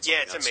detail.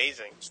 Yeah, it's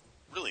amazing. It's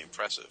really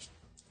impressive.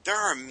 There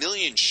are a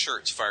million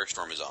shirts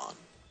Firestorm is on.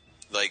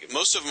 Like,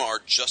 most of them are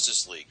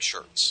Justice League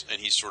shirts,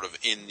 and he's sort of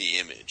in the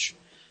image.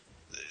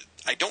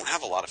 I don't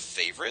have a lot of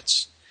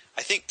favorites.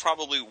 I think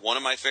probably one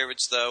of my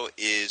favorites, though,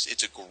 is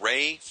it's a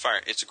gray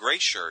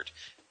shirt,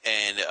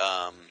 and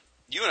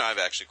you and I have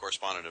actually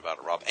corresponded about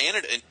it, Rob.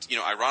 And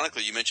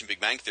ironically, you mentioned Big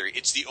Bang Theory.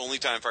 It's the only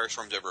time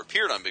Firestorm's ever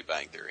appeared on Big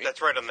Bang Theory. That's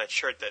right, on that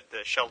shirt that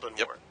Sheldon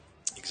wore.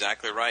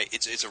 Exactly right.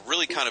 It's a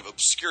really kind of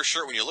obscure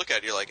shirt when you look at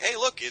it. You're like, hey,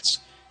 look, it's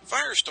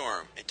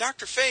Firestorm and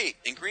Dr. Fate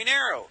and Green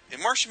Arrow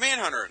and Martian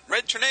Manhunter and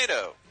Red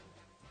Tornado.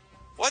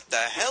 What the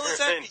hell is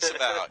that piece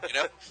about?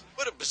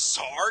 What a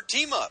bizarre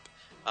team up.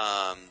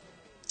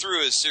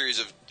 Through a series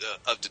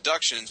of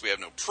deductions, we have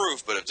no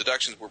proof, but of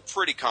deductions, we're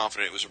pretty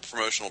confident it was a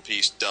promotional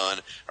piece done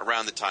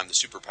around the time the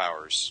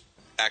Superpowers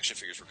action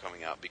figures were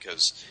coming out,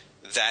 because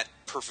that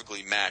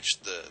perfectly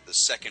matched the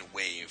second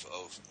wave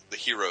of the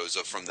heroes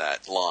from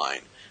that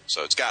line.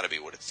 So it's got to be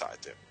what it's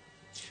tied to.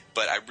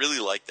 But I really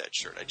like that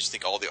shirt. I just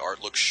think all the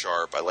art looks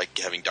sharp. I like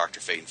having Dr.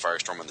 Fate and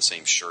Firestorm on the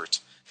same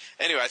shirt.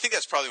 Anyway, I think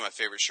that's probably my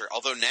favorite shirt.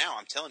 Although now,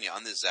 I'm telling you,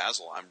 on this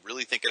Zazzle, I'm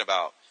really thinking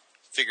about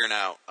figuring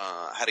out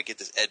how to get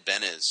this Ed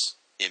Benez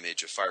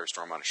image of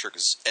Firestorm on a shirt,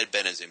 because Ed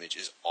Benez image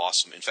is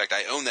awesome. In fact,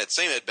 I own that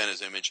same Ed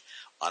Benez image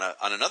on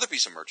another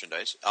piece of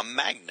merchandise, a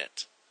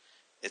magnet.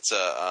 It's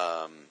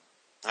I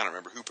don't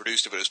remember who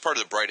produced it, but it was part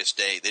of the Brightest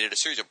Day. They did a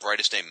series of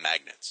Brightest Day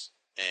magnets.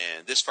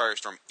 And this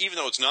Firestorm, even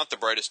though it's not the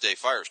Brightest Day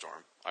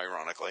Firestorm,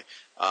 ironically,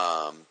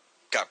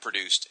 got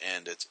produced,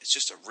 and it's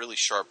just a really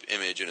sharp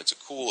image, and it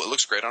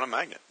looks great on a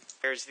magnet.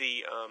 There's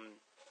the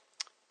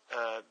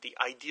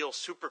Ideal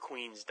Super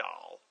Queens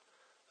doll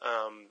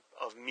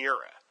of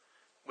Mira,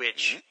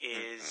 which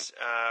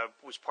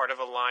was part of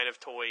a line of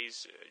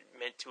toys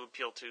meant to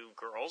appeal to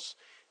girls,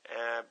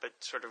 but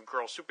sort of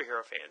girl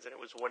superhero fans, and it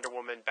was Wonder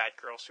Woman,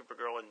 Batgirl,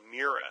 Supergirl, and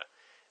Mira.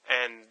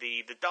 And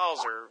the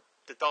dolls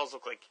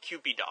look like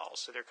Cupid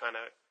dolls, so they're kind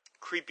of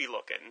creepy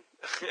looking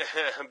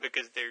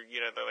because they're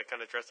like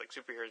kind of dressed like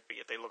superheroes, but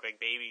yet they look like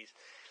babies.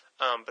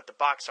 But the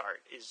box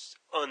art is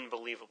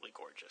unbelievably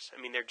gorgeous. I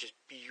mean, they're just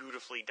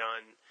beautifully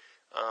done.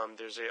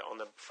 There's on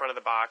the front of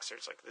the box,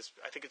 there's like this,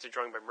 I think it's a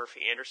drawing by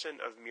Murphy Anderson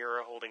of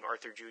Mira holding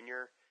Arthur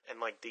Jr. And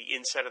like the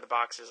inside of the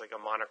box is like a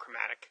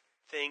monochromatic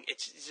thing.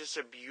 It's just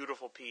a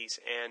beautiful piece.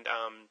 And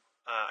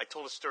I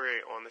told a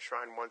story on the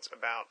Shrine once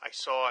about, I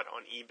saw it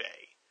on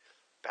eBay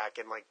back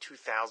in like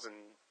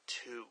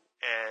 2002,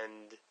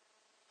 and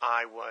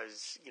I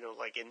was,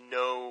 like in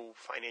no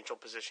financial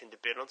position to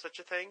bid on such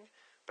a thing,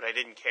 but I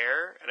didn't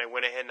care, and I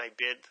went ahead and I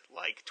bid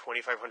like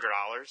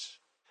 $2,500.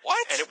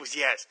 What? And it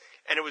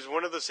was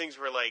one of those things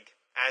where, like,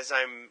 as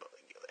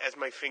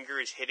my finger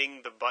is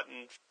hitting the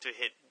button to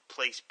hit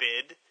place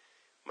bid,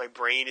 my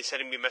brain is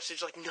sending me a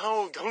message like,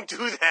 no, don't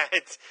do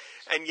that.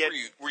 And yet,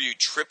 were you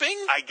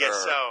tripping? I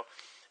guess so.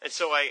 And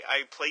so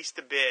I placed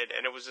the bid,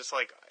 and it was just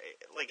like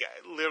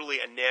literally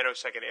a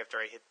nanosecond after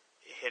I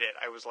hit it,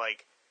 I was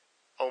like,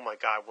 oh my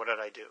God, what did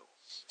I do?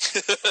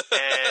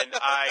 And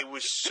I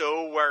was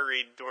so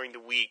worried during the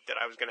week that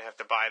I was going to have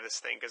to buy this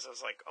thing, because I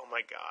was like, oh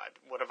my God,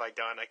 what have I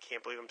done? I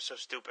can't believe I'm so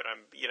stupid. I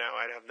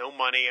have no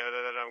money.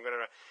 I'm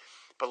going to...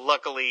 But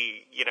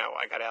luckily,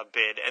 I got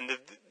outbid, and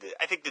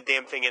I think the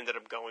damn thing ended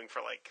up going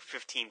for like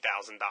 $15,000.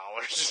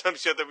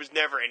 So there was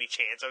never any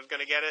chance I was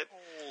going to get it.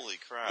 Holy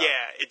crap!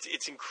 Yeah,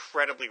 it's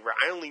incredibly rare.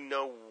 I only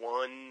know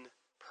one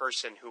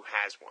person who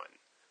has one.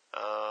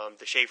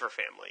 The Schaefer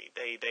family.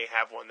 They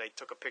have one. They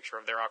took a picture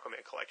of their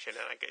Aquaman collection,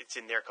 and it's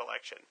in their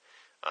collection.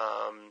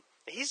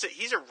 He's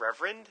a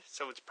reverend,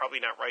 so it's probably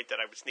not right that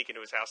I would sneak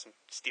into his house and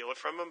steal it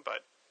from him.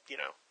 But I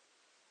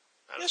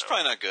don't know.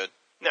 Probably not good.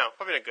 No,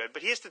 probably not good.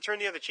 But he has to turn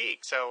the other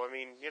cheek. So, I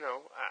mean,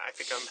 I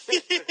think I'm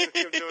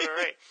doing all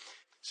right.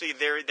 So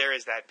there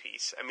is that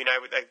piece. I mean,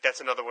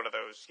 that's another one of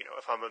those,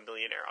 if I'm a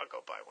millionaire, I'll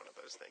go buy one of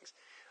those things.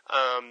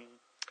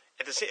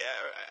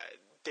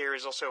 There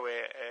is also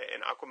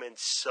an Aquaman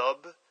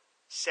sub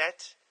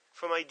set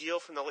from Ideal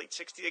from the late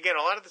 60s. Again,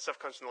 a lot of the stuff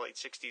comes from the late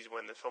 60s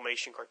when the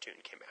Filmation cartoon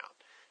came out.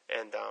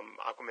 And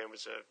Aquaman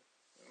was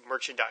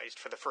merchandised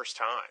for the first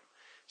time.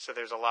 So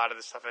there's a lot of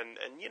this stuff, and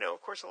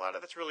of course, a lot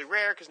of that's really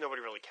rare because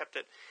nobody really kept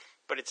it.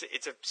 But it's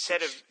a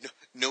set of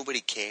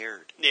nobody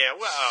cared. Yeah,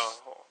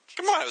 well,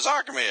 come on, it was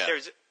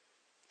Aquaman.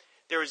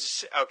 There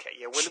was okay,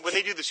 yeah. When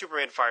they do the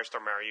Superman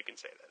Firestorm era, you can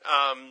say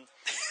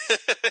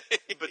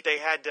that. But they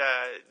had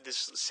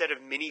this set of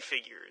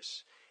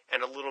minifigures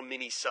and a little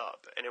mini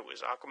sub, and it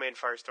was Aquaman,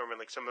 Firestorm, and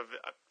like some of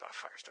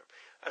Firestorm.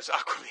 It was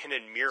Aquaman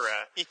and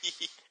Mira,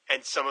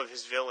 and some of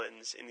his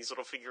villains in these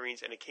little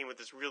figurines, and it came with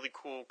this really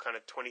cool kind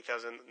of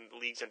 20,000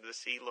 Leagues Under the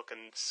Sea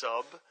looking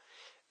sub,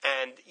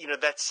 and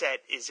that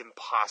set is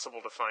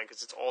impossible to find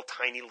because it's all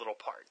tiny little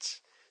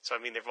parts. So I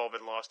mean, they've all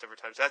been lost over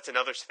time. So that's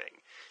another thing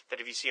that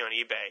if you see on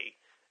eBay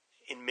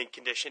in mint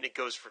condition, it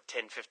goes for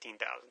 $10,000-$15,000.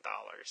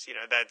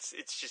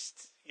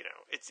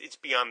 It's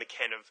beyond the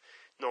ken of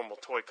normal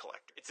toy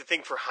collector. It's a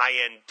thing for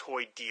high-end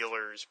toy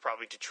dealers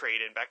probably to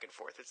trade in back and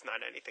forth. It's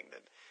not anything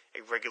that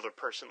a regular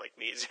person like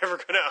me is ever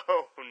going to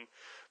own.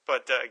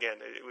 But again,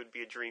 it would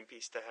be a dream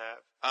piece to have.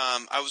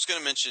 I was going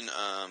to mention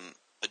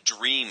a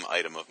dream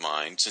item of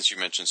mine, since you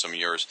mentioned some of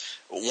yours.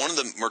 One of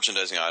the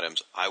merchandising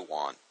items I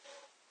want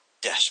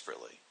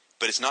desperately,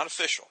 but it's not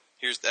official.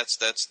 That's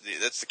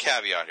the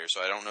caveat here.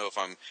 So I don't know if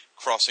I'm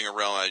crossing a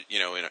realm,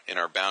 in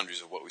our boundaries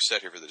of what we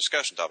set here for the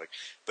discussion topic.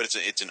 But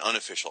it's an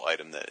unofficial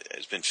item that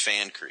has been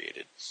fan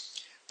created.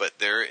 But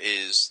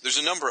there's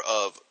a number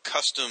of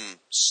custom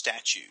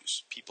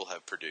statues people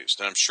have produced,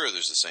 and I'm sure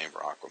there's the same for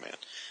Aquaman.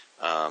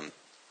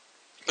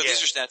 But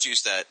these are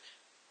statues that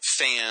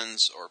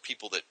fans or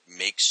people that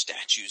make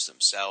statues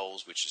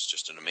themselves, which is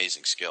just an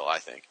amazing skill, I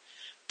think,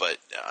 but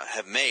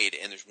have made.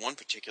 And there's one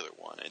particular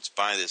one. It's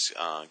by this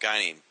guy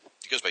named.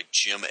 He goes by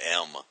Jim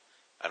M.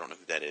 I don't know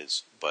who that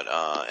is, but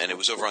and it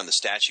was over on the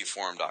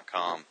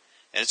StatueForum.com,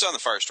 and it's on the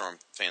Firestorm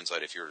fan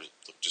site if you were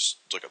to just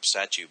look up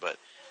statue. But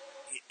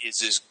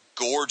it's this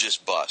gorgeous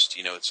bust.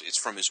 It's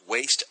from his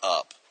waist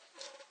up.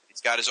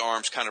 He's got his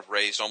arms kind of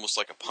raised, almost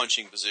like a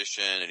punching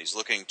position, and he's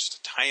looking just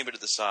a tiny bit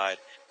to the side.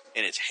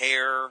 And his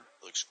hair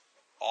looks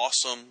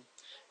awesome.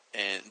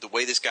 And the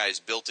way this guy has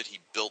built it, he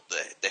built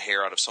the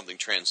hair out of something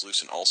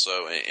translucent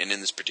also. And in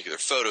this particular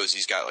photos,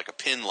 he's got like a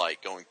pin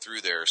light going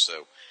through there,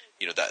 so.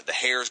 The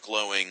hair's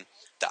glowing,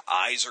 the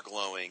eyes are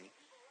glowing.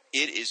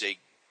 It is a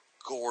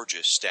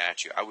gorgeous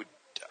statue.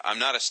 I'm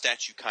not a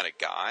statue kind of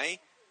guy,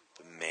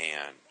 but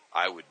man,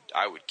 I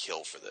would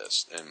kill for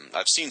this. And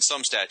I've seen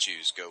some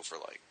statues go for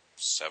like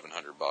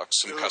 $700.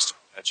 Some custom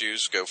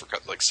statues go for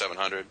like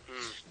 $700,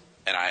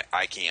 and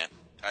I can't.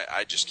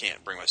 I just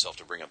can't bring myself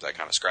to bring up that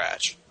kind of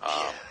scratch.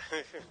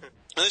 And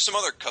there's some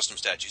other custom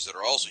statues that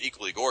are also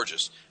equally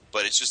gorgeous,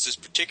 but it's just this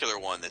particular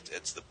one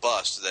it's the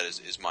bust that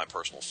is my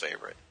personal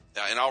favorite.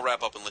 And I'll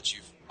wrap up and let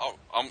you.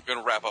 I'm going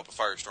to wrap up a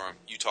Firestorm.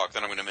 You talk,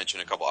 then I'm going to mention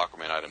a couple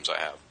Aquaman items I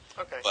have.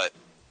 Okay. But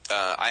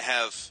I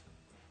have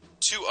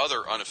two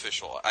other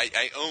unofficial.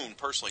 I own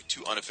personally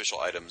two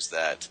unofficial items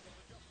that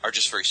are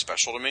just very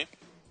special to me.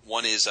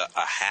 One is a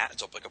hat.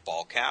 It's like a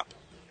ball cap.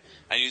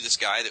 I knew this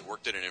guy that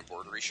worked at an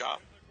embroidery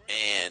shop,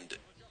 and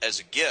as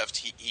a gift,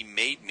 he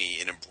made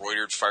me an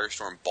embroidered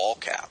Firestorm ball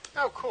cap.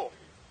 Oh, cool.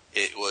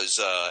 It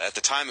was at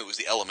the time it was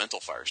the Elemental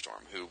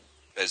Firestorm, who.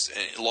 As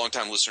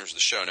long-time listeners of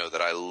the show know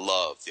that I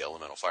love the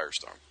Elemental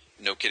Firestorm.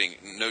 No kidding,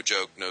 no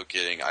joke, no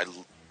kidding. I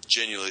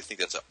genuinely think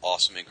that's an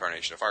awesome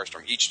incarnation of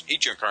Firestorm.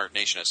 Each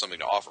incarnation has something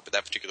to offer, but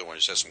that particular one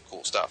just has some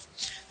cool stuff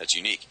that's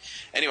unique.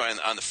 Anyway,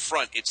 on the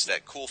front, it's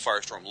that cool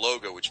Firestorm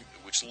logo, which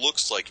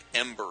looks like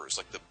embers,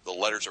 like the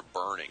letters are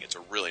burning. It's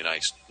a really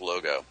nice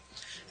logo.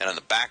 And on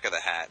the back of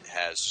the hat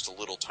has just a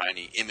little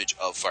tiny image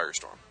of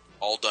Firestorm,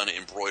 all done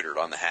embroidered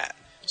on the hat.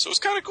 So it's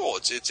kind of cool.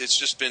 It's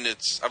just been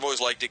I've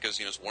always liked it because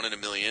it's one in a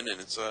million, and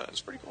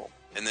it's pretty cool.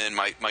 And then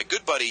my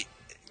good buddy,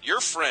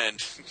 your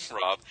friend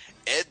Rob,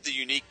 Ed the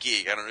Unique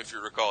Geek. I don't know if you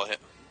recall him.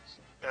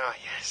 Ah,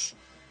 yes,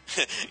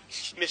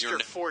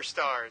 Mr. 4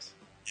 stars.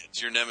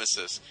 It's your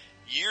nemesis.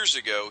 years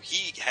ago,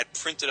 he had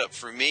printed up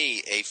for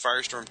me a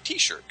Firestorm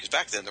T-shirt, because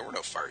back then there were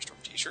no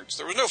Firestorm T-shirts.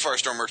 There was no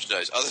Firestorm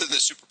merchandise other than the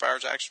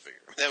Superpowers action figure.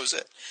 That was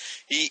it.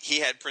 He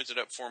had printed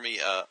up for me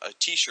a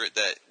T-shirt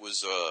that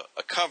was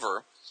a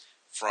cover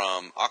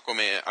from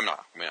Aquaman. I'm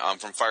not Aquaman.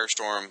 From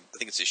Firestorm. I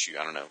think it's issue,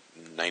 I don't know,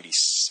 90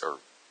 or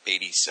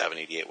 87,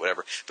 88,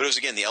 whatever. But it was,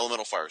 again, the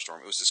Elemental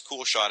Firestorm. It was this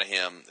cool shot of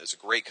him. It was a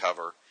great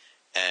cover.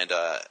 And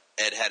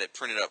Ed had it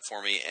printed up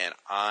for me, and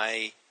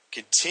I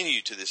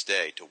continue to this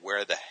day to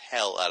wear the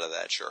hell out of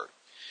that shirt.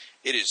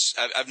 It is.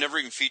 I've never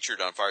even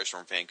featured on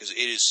Firestorm Fan because it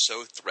is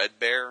so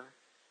threadbare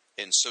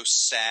and so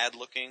sad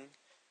looking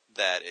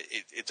that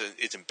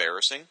it's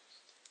embarrassing.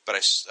 But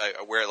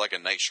I wear it like a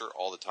nightshirt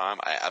all the time.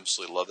 I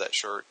absolutely love that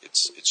shirt.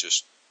 It's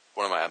just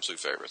one of my absolute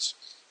favorites.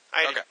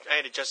 I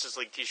had a Justice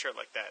League T-shirt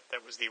like that.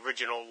 That was the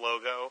original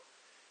logo.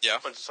 Yeah.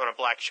 Once it's on a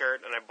black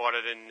shirt, and I bought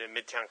it in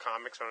Midtown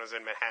Comics when I was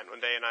in Manhattan one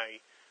day, and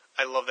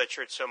I love that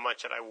shirt so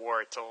much that I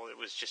wore it till it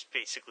was just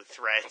basically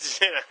threads.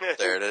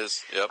 There it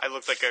is. Yep. I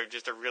looked like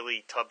just a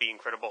really tubby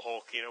Incredible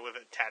Hulk, with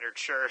a tattered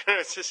shirt.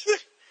 It's just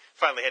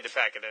finally had to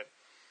pack it in.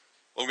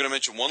 Well, I'm going to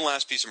mention one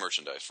last piece of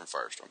merchandise from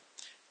Firestorm.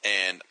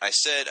 And I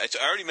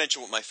already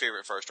mentioned what my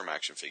favorite Firestorm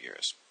action figure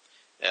is.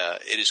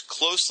 It is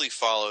closely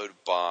followed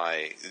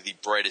by the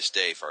Brightest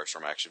Day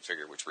Firestorm action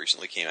figure, which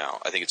recently came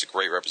out. I think it's a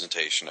great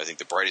representation. I think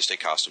the Brightest Day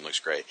costume looks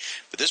great.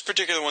 But this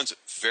particular one's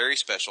very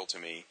special to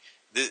me.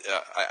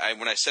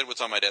 When I said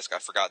what's on my desk, I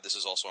forgot this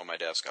is also on my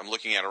desk. I'm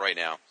looking at it right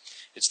now.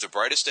 It's the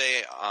Brightest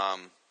Day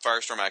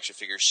Firestorm action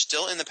figure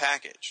still in the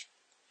package.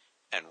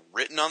 And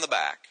written on the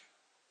back,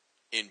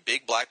 in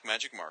big black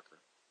magic marker,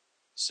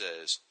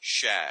 says,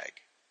 Shag,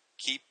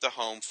 keep the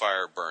home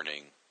fire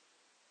burning,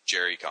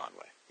 Jerry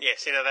Conway.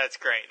 Yes, that's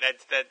great.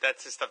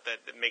 That's the stuff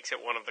that makes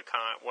it one of a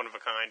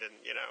kind, and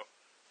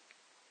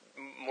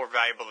more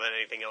valuable than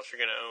anything else you're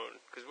going to own.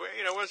 Because when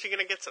else are you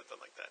going to get something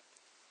like that?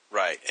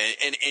 Right,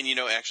 and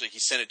actually, he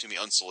sent it to me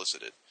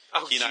unsolicited.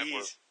 Oh, he and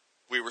I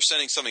we were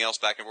sending something else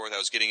back and forth. I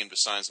was getting him to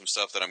sign some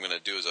stuff that I'm going to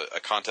do as a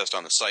contest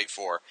on the site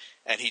for,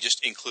 and he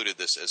just included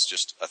this as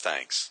just a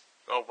thanks.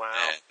 Oh wow!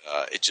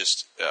 And it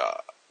just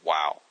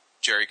wow,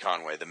 Jerry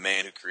Conway, the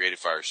man who created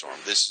Firestorm.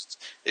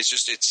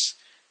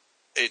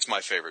 It's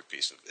my favorite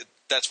piece of it.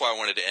 That's why I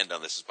wanted to end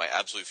on this. It's my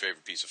absolute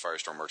favorite piece of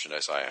Firestorm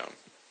merchandise I own.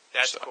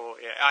 That's cool.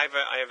 Yeah, I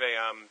have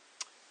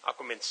a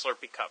Aquaman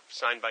Slurpee cup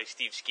signed by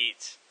Steve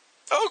Skeets.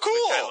 Oh, cool!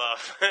 Which I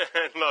love.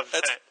 I love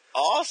That's that.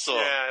 Awesome.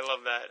 Yeah, I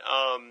love that.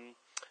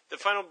 The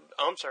final.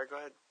 Oh, I'm sorry. Go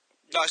ahead.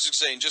 No, I was just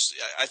saying.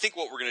 I think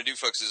what we're going to do,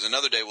 folks, is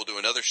another day we'll do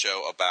another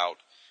show about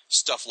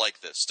stuff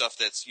like this, stuff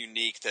that's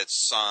unique,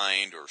 that's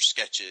signed, or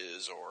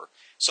sketches, or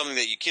something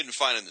that you couldn't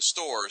find in the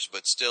stores,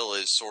 but still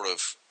is sort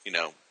of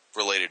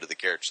related to the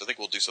characters. I think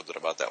we'll do something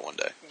about that one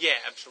day. Yeah,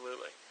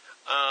 absolutely.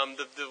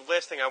 The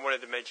last thing I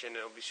wanted to mention, and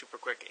it'll be super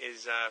quick,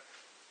 is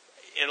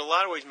in a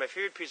lot of ways my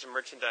favorite piece of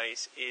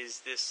merchandise is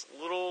this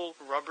little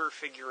rubber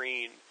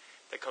figurine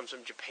that comes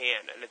from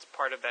Japan, and it's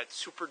part of that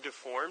super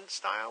deformed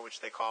style, which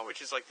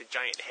is like the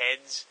giant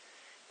heads,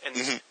 and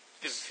the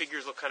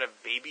figures look kind of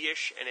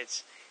babyish, and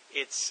it's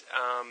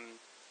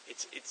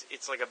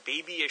like a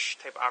babyish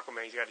type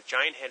Aquaman. He's got a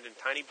giant head and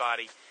tiny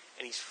body,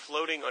 and he's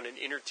floating on an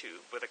inner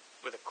tube with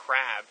a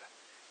crab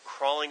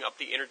crawling up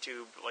the inner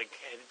tube, like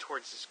headed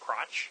towards his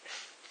crotch.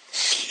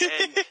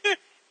 And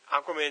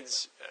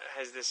Aquaman's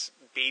has this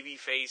baby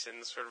face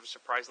and sort of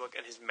surprised look,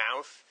 and his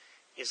mouth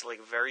is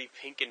like very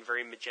pink and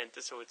very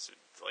magenta, so it's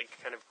like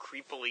kind of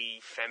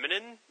creepily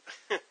feminine.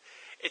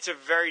 It's a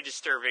very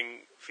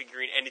disturbing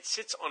figurine, and it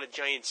sits on a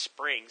giant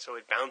spring, so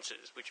it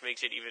bounces, which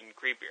makes it even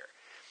creepier.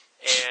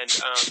 And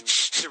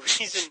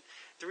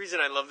the reason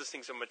I love this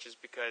thing so much is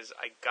because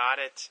I got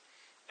it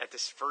at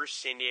this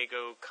first San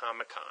Diego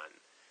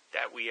Comic-Con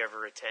that we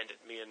ever attended,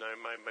 me and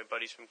my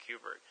buddies from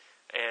Qbert.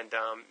 And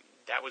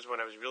that was when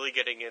I was really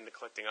getting into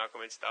collecting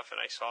Aquaman stuff, and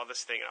I saw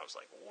this thing, and I was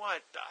like,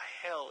 what the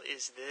hell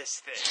is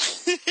this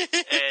thing?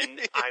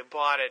 And I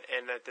bought it,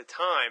 and at the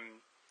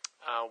time,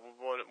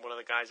 one of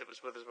the guys that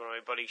was with us, one of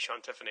my buddies,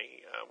 Sean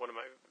Tiffany, one of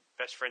my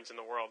best friends in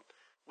the world,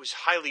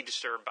 was highly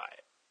disturbed by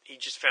it. He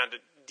just found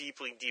it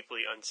deeply,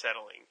 deeply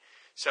unsettling.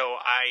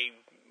 So I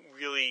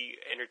really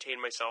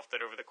entertained myself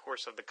that over the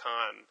course of the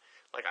con,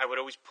 like I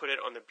would always put it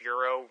on the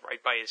bureau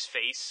right by his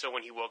face, so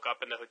when he woke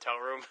up in the hotel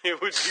room,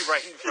 it would be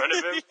right in front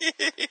of him.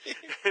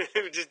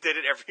 He just did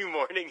it every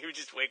morning. He would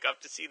just wake up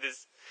to see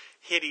this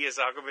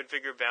hideous Aquaman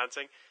figure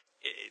bouncing.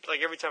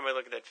 Like every time I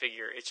look at that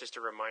figure, it's just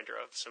a reminder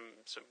of some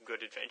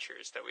good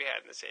adventures that we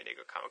had in the San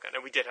Diego Comic-Con,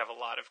 and we did have a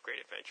lot of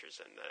great adventures.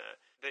 And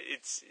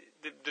it's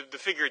the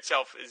figure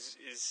itself is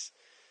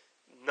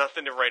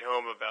nothing to write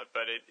home about,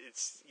 but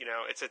it's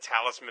a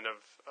talisman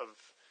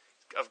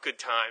of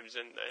good times,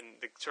 and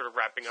the sort of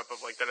wrapping up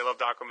of like that. I loved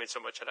Aquaman so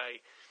much that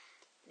I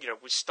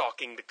was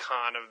stalking the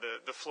con of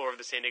the floor of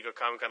the San Diego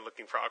Comic Con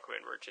looking for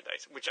Aquaman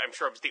merchandise, which I'm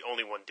sure I was the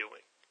only one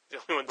doing.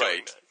 Doing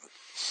that.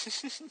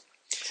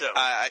 So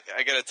I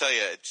got to tell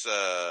you, it's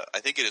I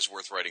think it is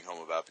worth writing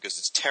home about because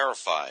it's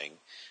terrifying.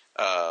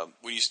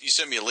 When you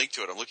sent me a link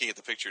to it, I'm looking at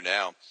the picture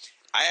now.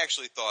 I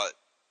actually thought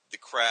the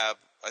crab.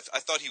 I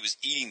thought he was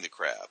eating the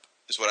crab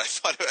is what I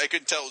thought. I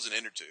couldn't tell it was an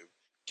inner tube.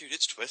 Dude,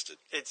 it's twisted.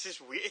 It's just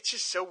weird. It's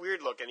just so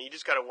weird looking. You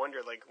just got to wonder,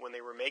 like, when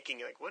they were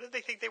making, like, what did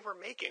they think they were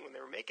making when they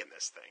were making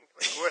this thing?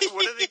 Like,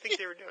 what did they think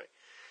they were doing?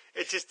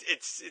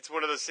 It's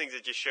one of those things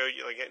that just show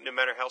you, like, no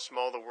matter how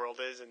small the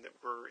world is, and that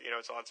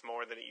it's a lot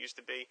smaller than it used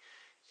to be,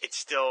 it's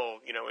still,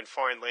 in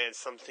foreign lands,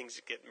 some things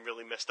get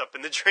really messed up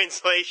in the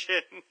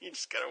translation. You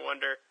just got to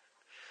wonder,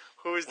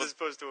 who is this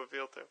supposed to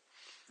appeal to?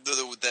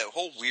 That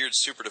whole weird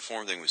super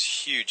deformed thing was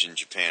huge in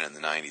Japan in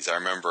the 90s. I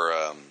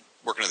remember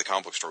working at the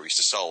comic book store. We used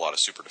to sell a lot of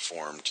super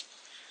deformed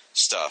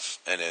stuff,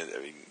 and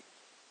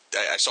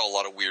I saw a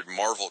lot of weird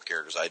Marvel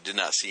characters. I did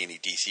not see any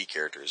DC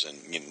characters,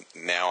 and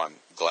now I'm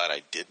glad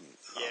I didn't.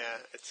 Yeah,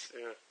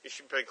 you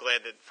should be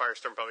glad that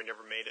Firestorm probably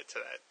never made it to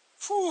that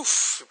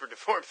super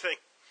deformed thing.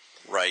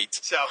 Right.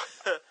 So,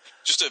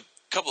 just a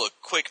couple of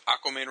quick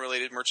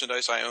Aquaman-related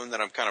merchandise I own that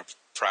I'm kind of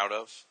proud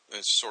of.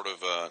 It's sort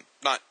of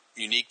not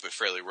unique, but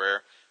fairly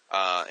rare.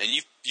 And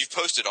you've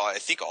posted, I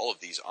think, all of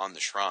these on the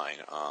Shrine,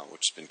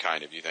 which has been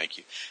kind of you. Thank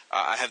you.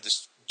 I have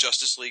this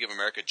Justice League of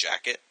America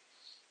jacket.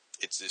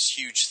 It's this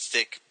huge,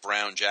 thick,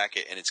 brown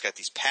jacket, and it's got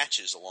these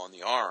patches along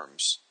the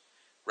arms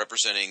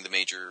representing the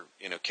major,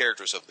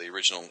 characters of the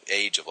original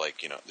age of,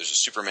 there's a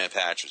Superman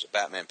patch, there's a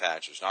Batman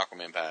patch, there's an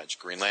Aquaman patch,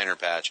 Green Lantern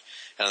patch,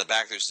 and on the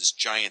back there's this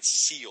giant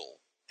seal,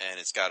 and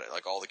it's got,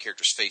 all the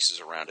characters' faces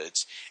around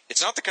it.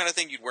 It's not the kind of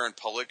thing you'd wear in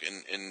public,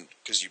 and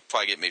because you'd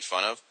probably get made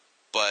fun of,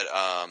 but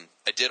I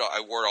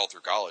wore it all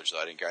through college,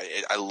 though.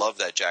 I love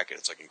that jacket.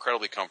 It's,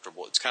 incredibly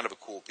comfortable. It's kind of a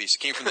cool piece. It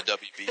came from the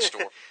WB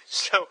store.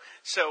 So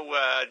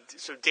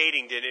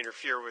dating didn't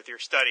interfere with your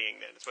studying,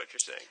 then, is what you're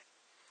saying?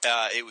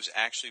 It was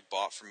actually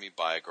bought for me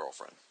by a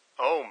girlfriend.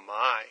 Oh,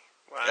 my.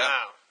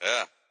 Wow.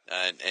 Yeah.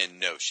 And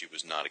no, she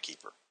was not a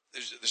keeper.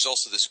 There's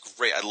also this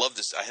great, I love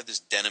this, I have this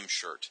denim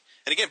shirt.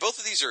 And again, both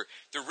of these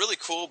they're really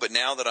cool, but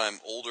now that I'm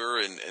older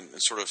and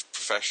sort of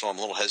professional, I'm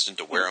a little hesitant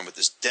to wear them. But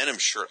this denim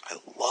shirt, I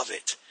love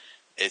it.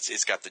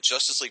 It's got the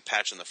Justice League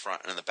patch on the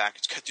front, and on the back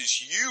it's got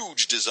this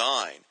huge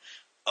design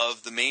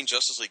of the main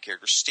Justice League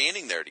characters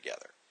standing there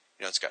together.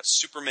 It's got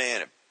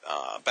Superman,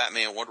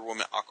 Batman, Wonder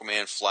Woman,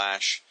 Aquaman,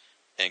 Flash,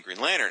 and Green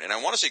Lantern. And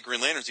I want to say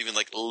Green Lantern's even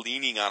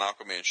leaning on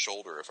Aquaman's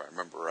shoulder, if I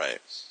remember right.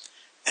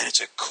 And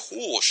it's a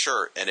cool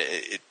shirt, and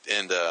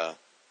I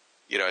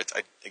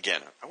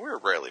wear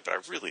it rarely, but I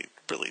really,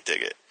 really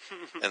dig it.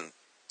 And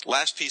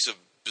last piece of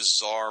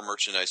bizarre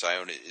merchandise I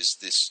own is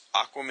this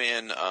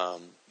Aquaman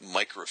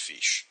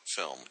microfiche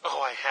film.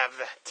 Oh, I have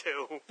that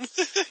too.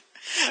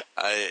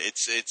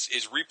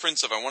 It's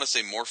reprints of, I want to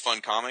say, More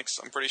Fun Comics.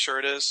 I'm pretty sure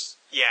it is.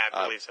 Yeah,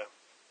 I believe so.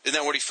 Isn't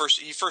that what he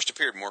first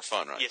appeared? More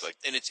Fun, right? Yes.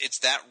 And it's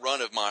that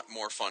run of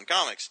More Fun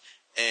Comics.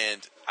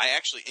 And I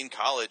actually in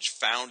college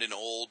found an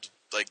old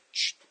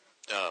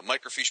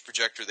microfiche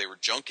projector they were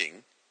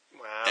junking.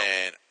 Wow.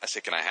 And I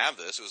said, "Can I have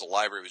this?" It was a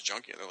library was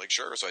junking. They're like,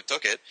 "Sure." So I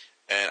took it,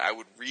 and I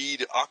would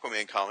read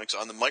Aquaman comics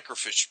on the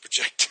microfiche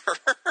projector.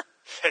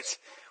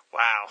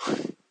 Wow.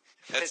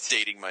 That's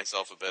dating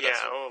myself a bit. Yeah.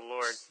 Oh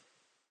Lord.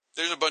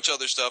 There's a bunch of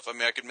other stuff. I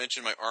mean, I could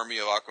mention my army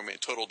of Aquaman,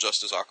 Total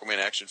Justice Aquaman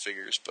action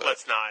figures, but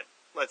let's not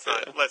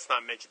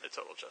mention the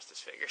Total Justice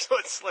figures.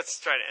 Let's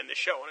try to end the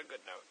show on a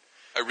good note.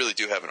 I really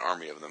do have an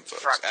army of them,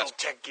 folks. Fractal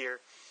Tech Gear.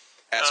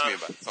 Ask me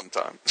about it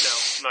sometime. No,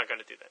 I'm not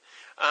going to do that.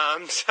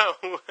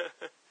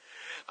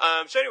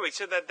 So anyway,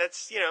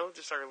 that's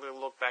just our little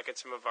look back at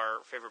some of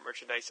our favorite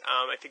merchandise.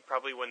 I think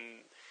probably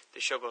when the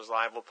show goes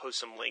live, we'll post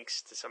some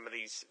links to some of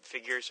these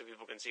figures so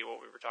people can see what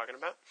we were talking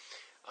about.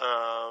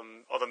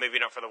 Although maybe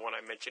not for the one I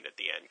mentioned at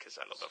the end, because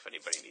I don't know if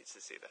anybody needs to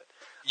see that.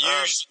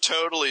 You should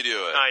totally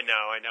do it. I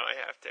know, I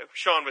have to.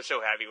 Sean was so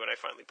happy when I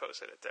finally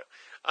posted it, too.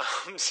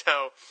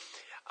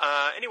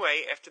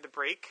 Anyway, after the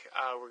break,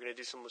 we're going to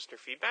do some listener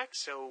feedback,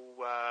 so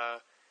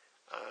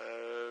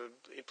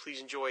please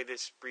enjoy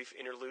this brief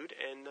interlude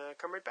and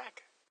come right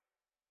back.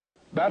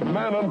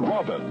 Batman and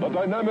Robin, the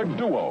dynamic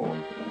duo.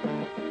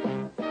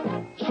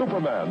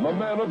 Superman, the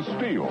Man of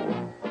Steel.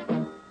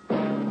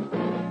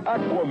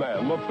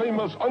 Aquaman, the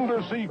famous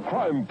undersea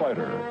crime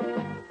fighter.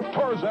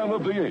 Tarzan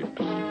of the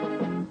Apes.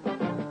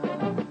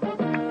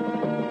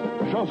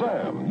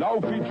 Shazam, now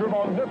featured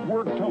on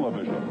network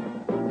television.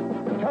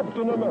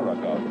 Captain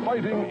America,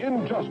 fighting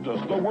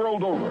injustice the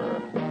world over.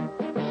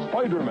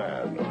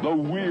 Spider-Man, the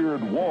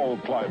weird wall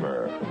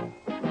climber.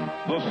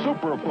 The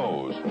Super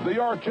Foes, the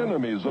arch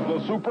enemies of the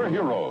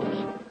superheroes.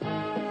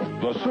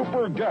 The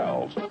Super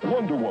Gals,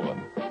 Wonder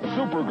Woman,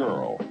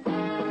 Supergirl,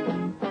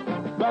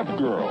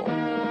 Batgirl,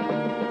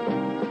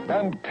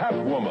 and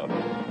Catwoman.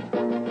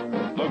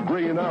 The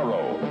Green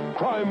Arrow,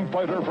 crime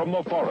fighter from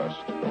the forest.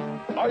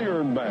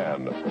 Iron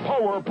Man,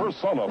 power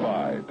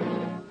personified.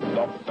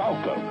 The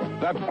Falcon,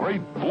 that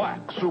great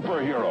black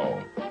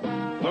superhero.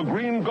 The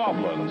Green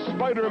Goblin,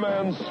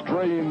 Spider-Man's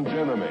strange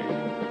enemy.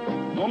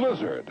 The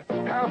Lizard,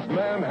 half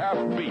man, half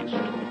beast.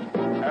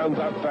 And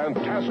that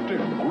fantastic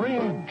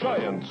green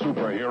giant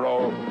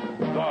superhero,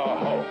 the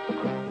Hulk.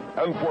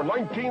 And for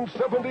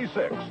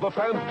 1976, the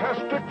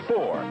Fantastic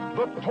Four,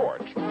 the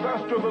Torch,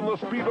 faster than the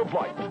speed of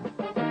light.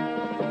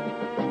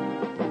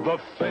 The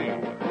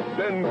Thing,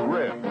 Ben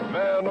Grimm,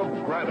 Man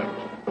of Granite.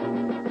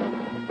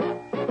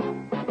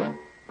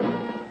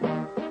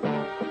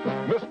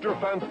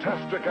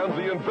 Fantastic and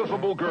the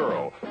Invisible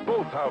Girl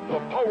both have the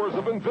powers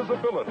of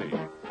invisibility.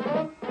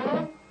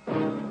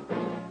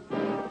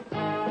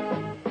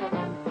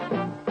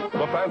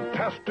 The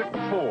Fantastic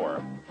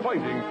Four,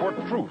 fighting for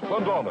truth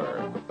and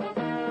honor.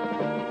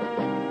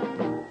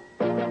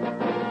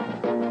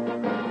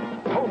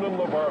 Conan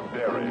the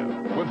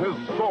Barbarian with his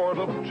sword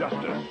of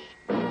justice.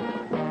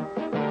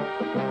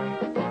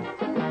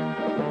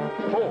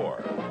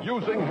 Thor,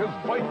 using his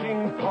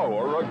Viking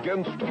power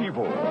against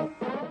evil.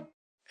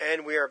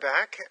 And we are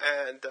back,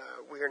 and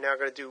we are now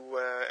going to do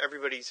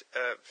everybody's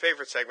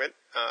favorite segment,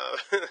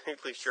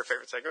 at least your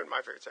favorite segment,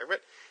 my favorite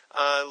segment,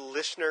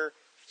 listener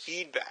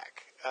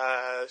feedback.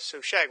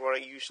 So, Shag, why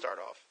don't you start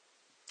off?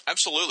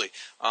 Absolutely.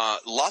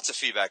 Lots of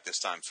feedback this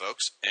time,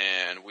 folks,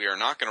 and we are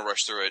not going to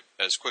rush through it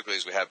as quickly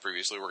as we have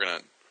previously. We're going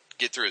to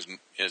get through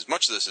as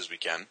much of this as we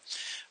can.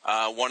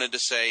 Wanted to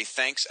say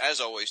thanks,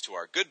 as always, to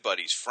our good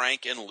buddies,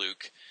 Frank and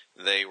Luke.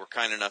 They were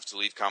kind enough to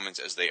leave comments,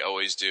 as they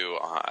always do.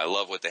 I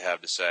love what they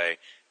have to say.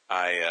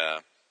 I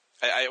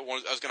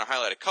was going to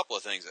highlight a couple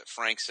of things that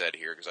Frank said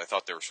here because I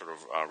thought they were sort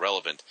of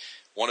relevant.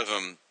 One of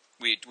them,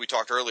 we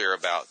talked earlier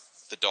about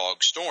the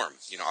dog Storm,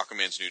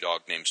 Aquaman's new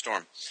dog named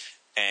Storm.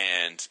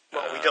 And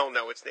well, we don't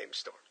know its name,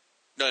 Storm.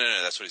 No,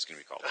 that's what he's going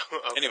to be called.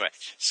 Okay. Anyway,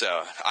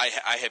 so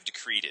I have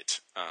decreed it.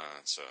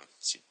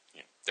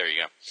 There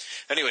you go.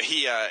 Anyway,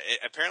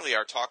 apparently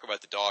our talk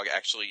about the dog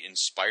actually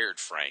inspired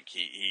Frank.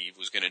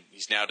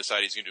 He's now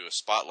decided he's going to do a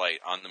spotlight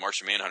on the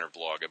Martian Manhunter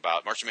blog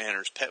about Martian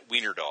Manhunter's pet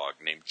wiener dog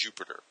named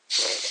Jupiter.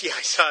 Yeah,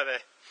 I saw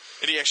that.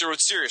 And he actually wrote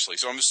seriously,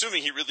 so I'm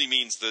assuming he really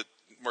means that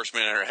Martian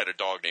Manhunter had a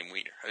dog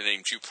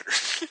named Jupiter.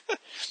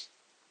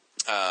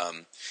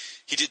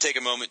 He did take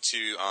a moment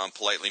to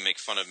politely make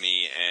fun of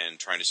me and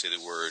trying to say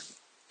the word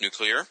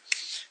nuclear.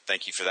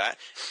 Thank you for that.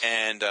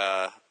 And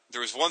there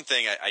was one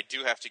thing I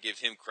do have to give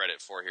him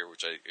credit for here,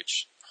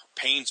 which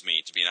pains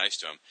me to be nice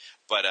to him.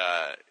 But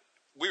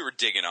we were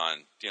digging on,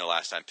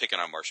 last time, picking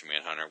on Martian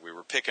Manhunter. We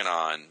were picking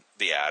on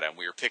the Atom.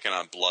 We were picking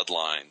on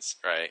Bloodlines,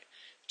 right?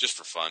 Just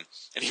for fun.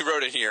 And he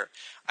wrote in here,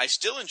 I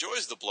still enjoy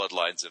the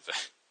Bloodlines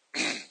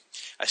event.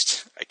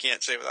 I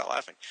can't say it without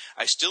laughing.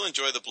 I still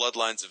enjoy the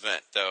Bloodlines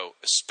event, though,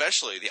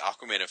 especially the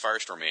Aquaman and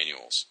Firestorm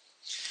annuals.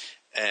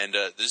 And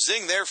the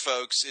zing there,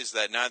 folks, is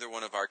that neither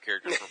one of our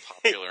characters were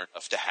popular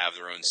enough to have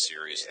their own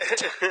series.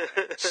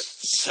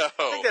 So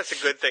I think that's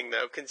a good thing,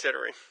 though,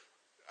 considering.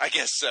 I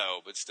guess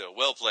so, but still.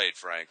 Well played,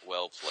 Frank.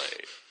 Well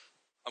played.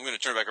 I'm going to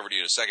turn it back over to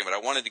you in a second, but I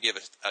wanted to give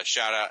a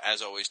shout-out,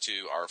 as always,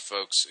 to our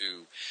folks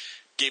who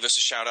gave us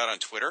a shout-out on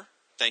Twitter.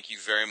 Thank you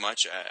very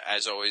much.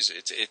 As always,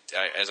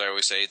 as I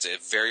always say, it's a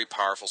very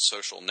powerful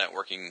social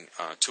networking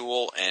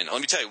tool. And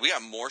let me tell you, we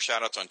got more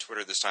shout-outs on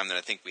Twitter this time than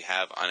I think we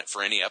have on it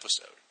for any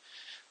episode.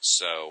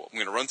 So I'm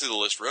going to run through the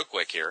list real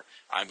quick here.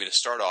 I'm going to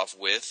start off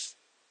with,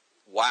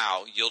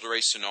 wow,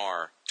 Yildiray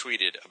Sonar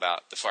tweeted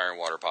about the Fire and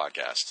Water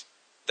podcast.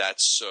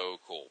 That's so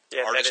cool.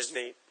 Yeah, that is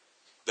neat.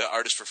 The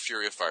artist for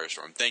Fury of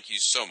Firestorm. Thank you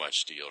so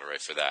much to Yildiray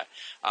for that.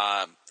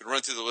 I'm going to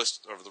run through the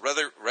list of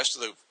the rest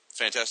of the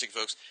fantastic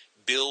folks.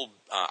 Bill,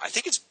 I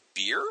think it's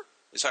Beer,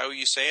 is how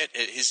you say it.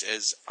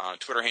 His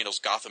Twitter handle's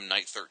Gotham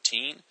Knight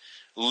 13.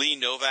 Lee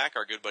Novak,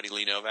 our good buddy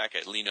Lee Novak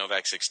at Lee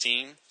Novak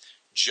 16.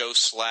 Joe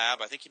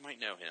Slab, I think you might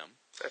know him.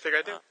 I think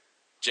I do.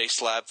 J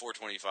Slab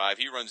 425.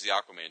 He runs the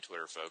Aquaman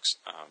Twitter, folks.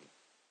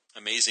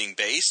 Amazing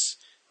Bass.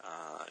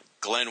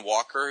 Glenn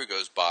Walker, who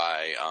goes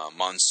by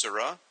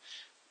Monsura.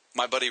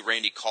 My buddy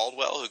Randy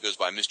Caldwell, who goes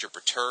by Mr.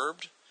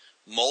 Perturbed.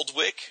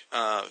 Moldwick,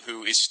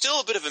 who is still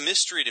a bit of a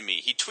mystery to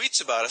me. He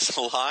tweets about us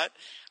a lot.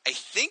 I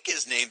think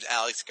his name's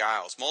Alex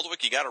Giles.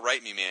 Moldwick, you got to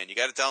write me, man. You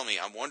got to tell me.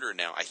 I'm wondering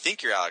now. I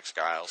think you're Alex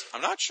Giles.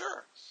 I'm not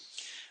sure.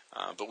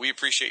 But we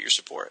appreciate your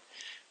support.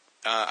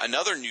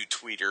 Another new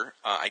tweeter.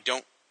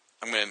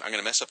 I'm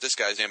gonna mess up this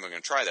guy's name. I'm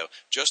gonna try though.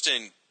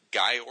 Justin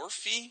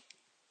Gaiorfi.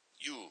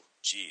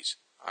 Jeez,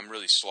 I'm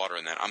really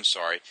slaughtering that. I'm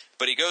sorry,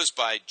 but he goes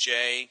by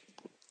J.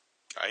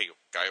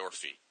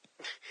 Gaiorfi.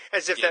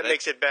 As if that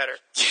makes it better.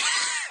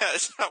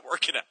 It's not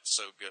working out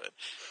so good.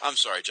 I'm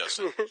sorry,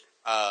 Justin.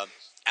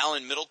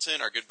 Alan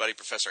Middleton, our good buddy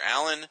Professor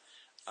Allen.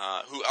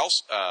 Who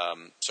else?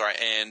 Sorry,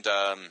 and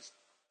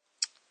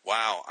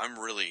wow, I'm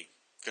really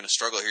gonna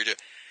struggle here too.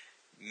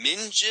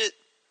 Minjit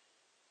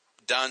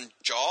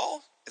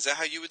Danjal? Is that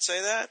how you would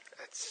say that?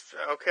 That's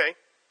okay.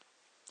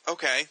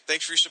 Okay,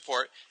 thanks for your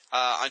support.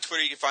 On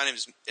Twitter, you can find him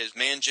as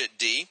Manjit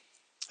D.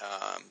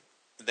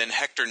 Then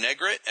Hector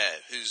Negret,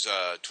 whose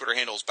Twitter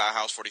handle is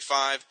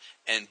Bauhaus45,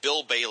 and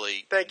Bill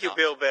Bailey. Thank you,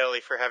 Bill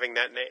Bailey, for having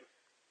that name.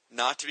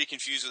 Not to be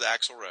confused with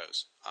Axl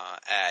Rose,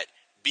 at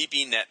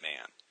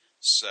BBNetman.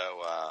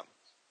 So,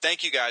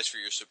 thank you guys for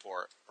your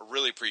support. I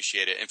really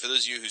appreciate it. And for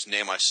those of you whose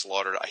name I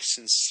slaughtered, I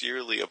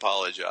sincerely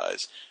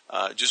apologize.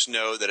 Just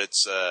know that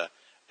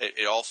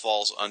it all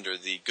falls under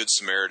the Good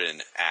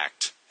Samaritan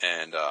Act,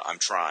 and I'm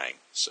trying.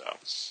 So,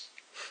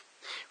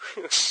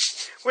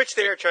 which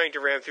they are trying to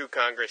ram through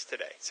Congress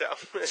today. So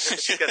I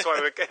think that's why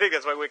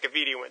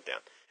Wikipedia went down.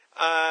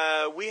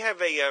 We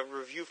have a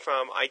review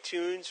from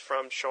iTunes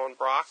from Sean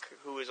Brock,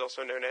 who is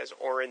also known as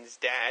Oren's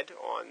dad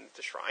on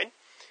the Shrine.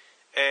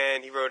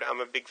 And he wrote, I'm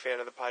a big fan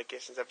of the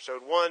podcast since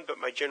episode 1, but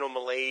my general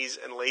malaise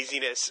and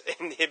laziness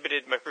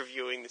inhibited my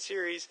reviewing the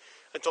series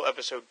until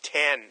episode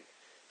 10.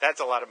 That's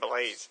a lot of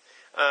malaise.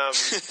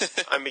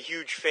 I'm a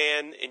huge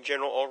fan in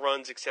general, all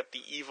runs except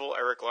the evil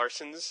Eric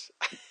Larson's.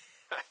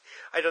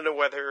 I don't know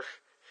whether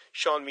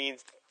Sean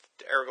means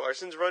Eric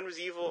Larson's run was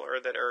evil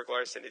or that Eric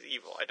Larson is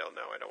evil. I don't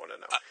know. I don't want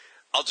to know.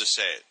 I'll just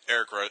say it.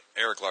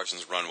 Eric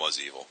Larson's run was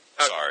evil.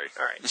 Okay. Sorry.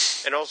 All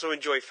right. And also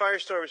enjoy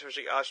Firestorm,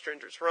 especially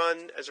Ostrander's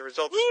run. As a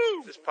result,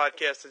 this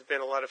podcast has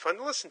been a lot of fun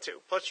to listen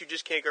to. Plus, you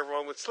just can't go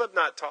wrong with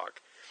Slipknot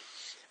talk.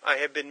 I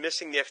have been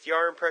missing the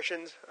FDR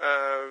impressions.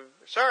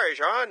 Sorry,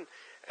 Sean.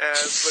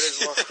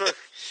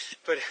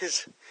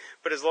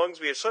 But as long as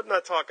we have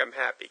Slipknot talk, I'm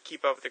happy.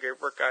 Keep up with the great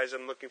work, guys.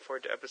 I'm looking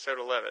forward to episode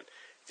 11.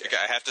 Okay,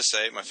 I have to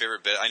say, my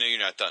favorite bit, I know you're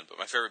not done, but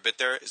my favorite bit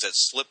there is that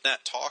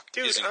Slipknot talk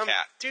isn't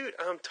cat. Dude,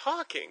 I'm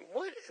talking.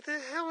 What the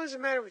hell is the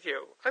matter with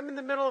you? I'm in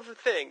the middle of a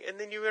thing, and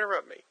then you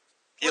interrupt me.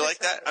 You like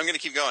that? I'm going to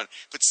keep going.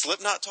 But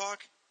Slipknot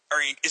talk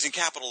is in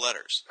capital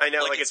letters. I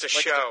know, like it's a show.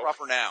 It's a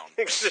proper noun.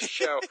 It's a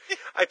show.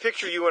 I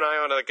picture you and I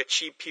on like a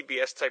cheap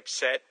PBS type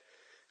set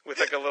with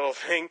like a little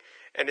thing,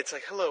 and it's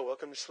like, hello,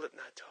 welcome to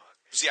Slipknot talk.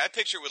 See, I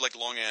picture it with like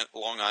Long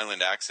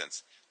Island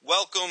accents.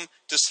 Welcome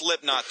to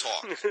Slipknot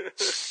talk.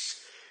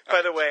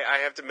 By the way, I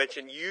have to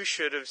mention, you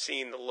should have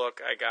seen the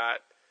look I got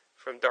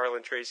from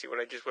Darlene Tracy when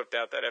I just whipped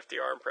out that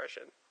FDR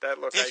impression. That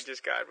look I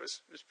just got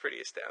was pretty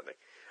astounding.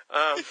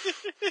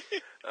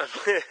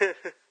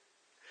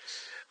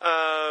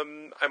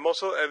 I'm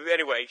also,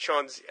 anyway,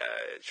 Sean's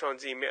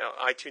email,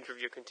 iTunes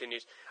review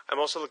continues. I'm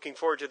also looking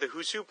forward to the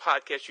Who's Who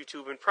podcast you two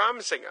have been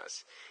promising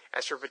us.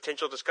 As for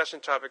potential discussion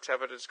topics, how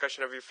about a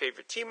discussion of your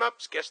favorite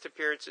team-ups, guest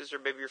appearances, or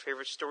maybe your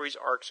favorite stories,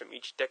 arcs from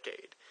each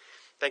decade?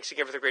 Thanks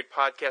again for the great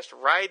podcast.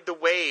 Ride the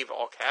wave,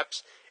 all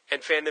caps,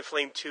 and fan the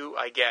flame too,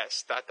 I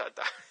guess. ... I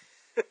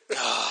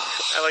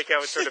like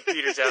how it sort of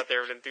peters out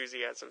there with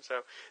enthusiasm.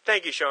 So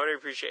thank you, Sean. I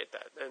appreciate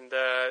that. And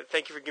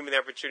thank you for giving me the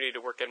opportunity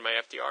to work in my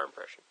FDR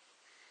impression.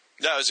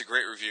 That was a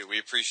great review. We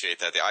appreciate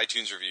that. The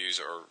iTunes reviews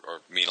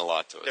mean a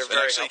lot to us. They're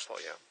very helpful,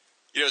 yeah.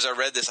 You know, as I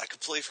read this, I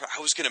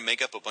was going to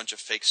make up a bunch of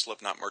fake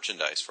Slipknot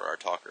merchandise for our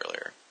talk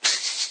earlier.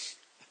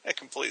 I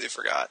completely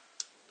forgot.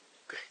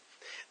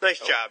 Nice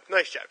job,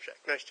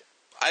 Shaq. Nice job.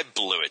 I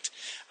blew it.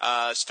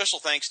 Special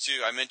thanks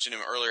to, I mentioned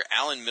him earlier,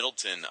 Alan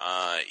Middleton.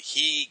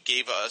 He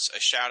gave us a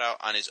shout out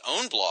on his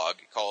own blog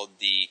called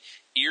the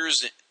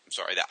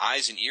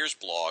Eyes and Ears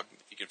blog.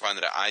 You can find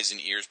that at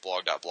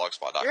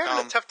eyesandearsblog.blogspot.com. You're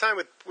having a tough time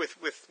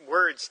with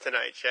words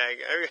tonight, Shag.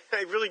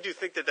 I really do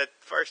think that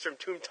Firestorm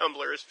Tomb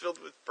tumbler is filled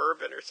with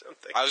bourbon or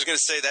something. I was going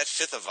to say that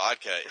fifth of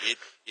vodka,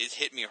 it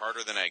hit me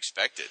harder than I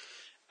expected.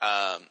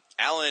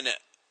 Alan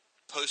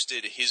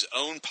posted his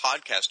own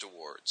podcast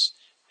awards,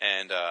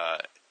 and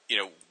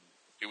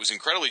it was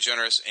incredibly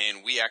generous,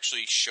 and we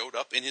actually showed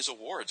up in his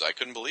awards. I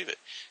couldn't believe it.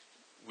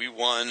 We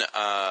won,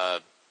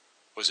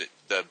 was it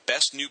the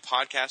best new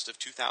podcast of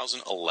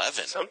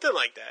 2011? Something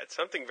like that.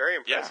 Something very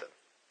impressive.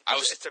 Yeah.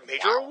 It's a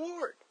major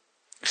award.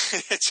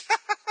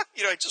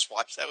 I just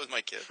watched that with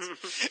my kids.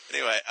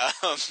 Anyway,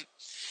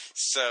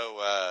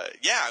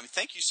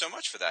 thank you so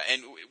much for that.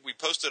 And we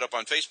posted up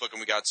on Facebook, and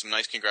we got some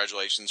nice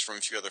congratulations from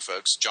a few other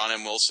folks. John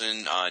M.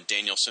 Wilson,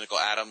 Daniel Cynical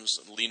Adams,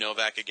 Lee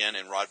Novak again,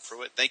 and Rod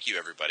Pruitt. Thank you,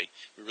 everybody.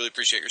 We really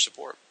appreciate your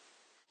support.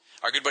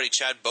 Our good buddy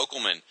Chad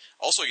Bokelman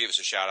also gave us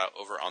a shout-out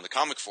over on the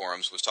comic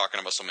forums, was talking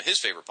about some of his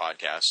favorite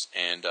podcasts,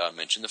 and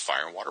mentioned the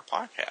Fire and Water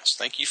podcast.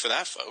 Thank you for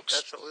that, folks.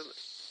 Absolutely.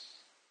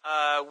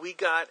 We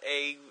got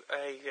a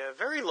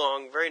very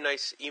long, very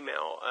nice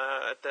email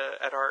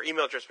at our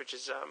email address, which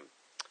is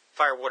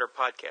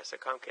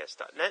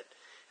firewaterpodcast@comcast.net,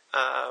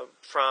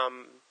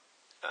 from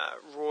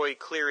Roy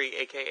Cleary,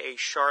 a.k.a.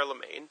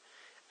 Charlemagne.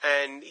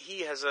 And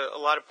he has a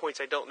lot of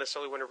points. I don't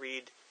necessarily want to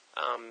read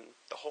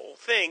the whole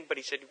thing, but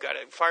he said, you've got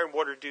a Fire and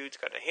Water dudes,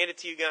 got to hand it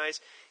to you guys.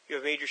 You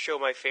have made your show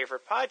my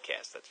favorite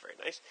podcast. That's very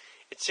nice.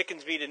 It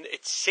sickens me.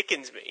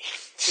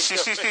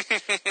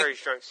 Very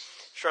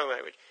strong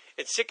language.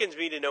 It sickens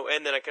me to no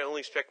end that I can only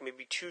expect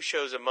maybe 2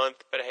 shows a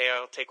month, but hey,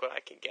 I'll take what I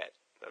can get.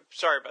 I'm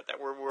sorry about that.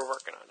 We're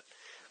working on it.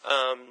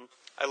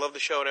 I love the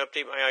show and I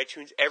update my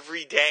iTunes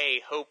every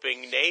day,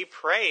 hoping, nay,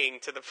 praying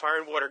to the Fire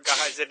and Water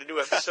guys that a new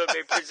episode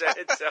may present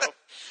itself.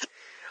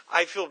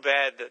 I feel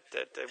bad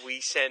that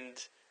we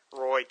send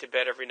Roy to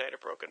bed every night a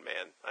broken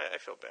man. I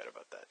feel bad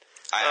about that.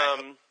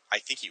 I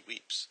think he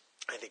weeps.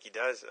 I think he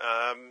does.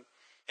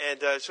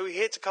 So he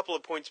hits a couple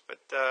of points, but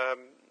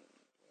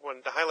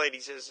one to highlight, he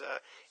says,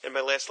 in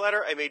my last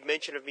letter, I made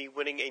mention of me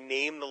winning a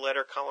Name the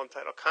Letter column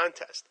title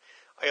contest.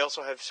 I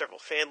also have several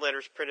fan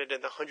letters printed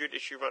in the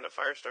 100-issue run of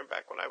Firestorm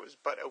back when I was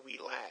but a wee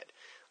lad.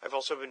 I've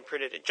also been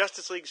printed in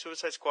Justice League,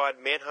 Suicide Squad,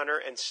 Manhunter,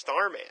 and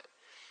Starman.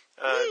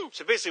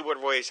 So basically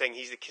what Roy is saying,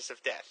 he's the kiss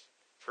of death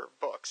for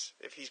books.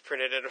 If he's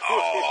printed in a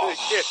movie,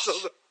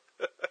 canceled.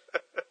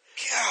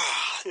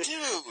 God,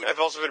 dude. I've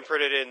also been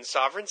printed in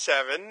Sovereign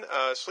 7,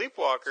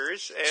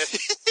 Sleepwalkers, and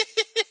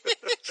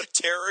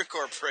Terror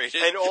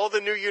Incorporated. And all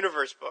the New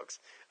Universe books.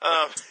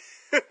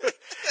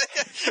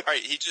 All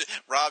right,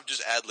 Rob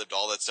just ad-libbed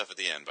all that stuff at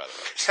the end, by the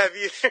way. Have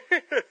you,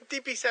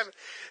 DP7,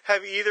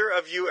 have either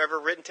of you ever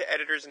written to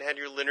editors and had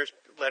your letters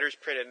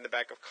printed in the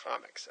back of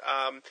comics?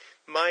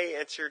 My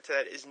answer to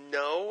that is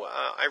no.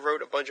 I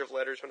wrote a bunch of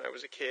letters when I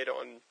was a kid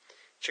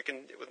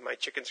with my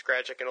chicken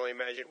scratch. I can only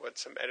imagine what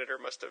some editor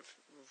must have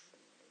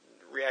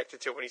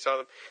reacted to when he saw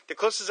them. The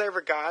closest I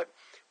ever got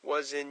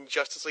was in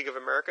Justice League of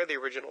America, the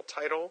original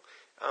title.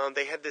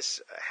 They had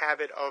this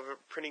habit of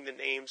printing the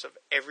names of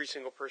every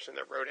single person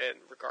that wrote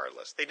in,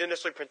 regardless. They didn't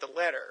necessarily print the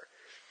letter,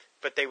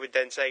 but they would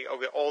then say,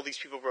 "Oh, all these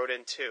people wrote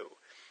in too,"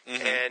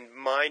 and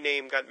my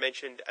name got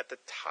mentioned at the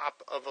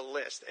top of a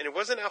list, and it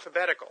wasn't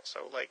alphabetical.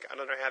 So, like, I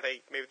don't know how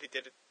maybe they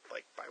did it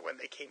like by when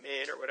they came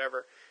in or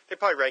whatever. They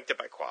probably ranked it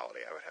by quality.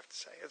 I would have to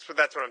say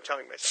that's what I'm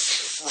telling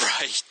myself.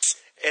 Right.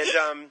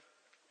 And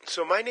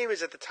so my name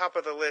is at the top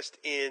of the list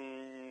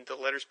in the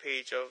letters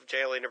page of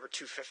JLA number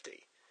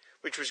 250,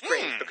 which was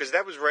great because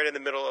that was right in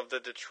the middle of the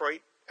Detroit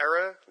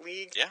era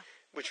league,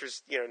 which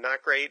was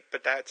not great,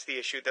 but that's the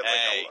issue that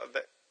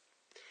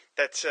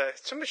that's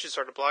somebody should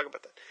start a blog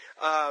about that.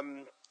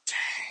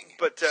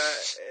 But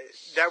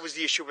that was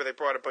the issue where they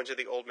brought a bunch of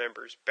the old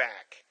members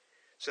back,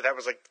 so that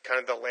was like kind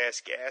of the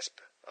last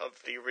gasp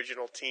of the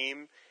original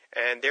team,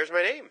 and there's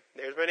my name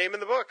in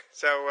the book.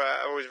 So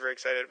I was very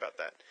excited about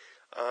that.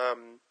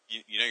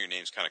 You know your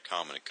name's kind of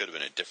common. It could have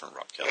been a different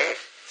Rob Kelly.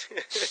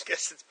 I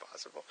guess it's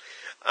possible.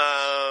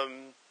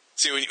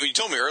 See, when you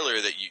told me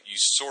earlier that you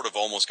sort of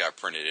almost got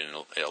printed in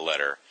a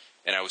letter,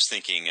 and I was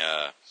thinking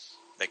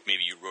like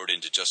maybe you wrote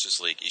into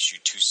Justice League issue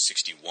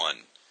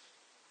 261,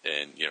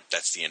 and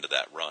that's the end of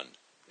that run,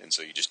 and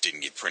so you just didn't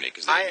get printed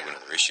because they didn't do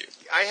another issue.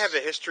 I have a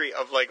history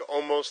of like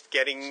almost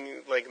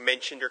getting like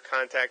mentioned or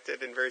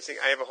contacted in various things.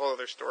 I have a whole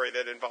other story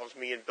that involves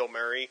me and Bill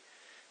Murray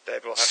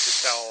that we'll have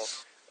to tell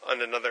on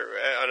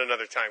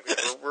another time,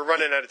 because we're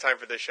running out of time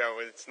for this show,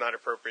 and it's not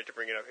appropriate to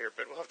bring it up here,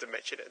 but we'll have to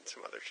mention it in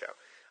some other show.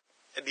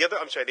 And the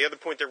other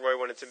point that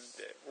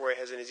Roy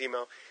has in his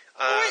email.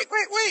 Wait!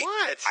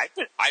 What?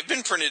 I've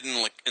been printed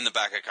in the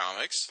back of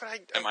comics.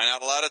 But am I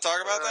not allowed to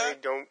talk about that? I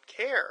don't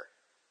care.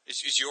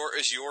 Is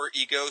your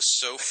ego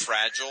so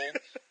fragile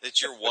that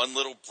your one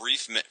little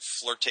brief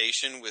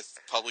flirtation with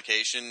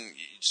publication,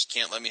 you just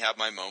can't let me have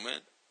my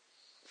moment?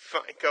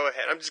 Fine, go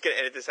ahead. I'm just going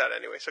to edit this out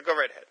anyway, so go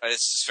right ahead.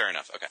 It's fair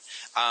enough. Okay.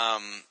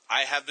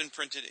 I have been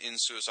printed in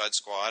Suicide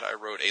Squad. I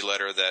wrote a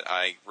letter that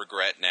I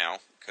regret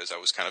now because I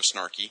was kind of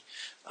snarky.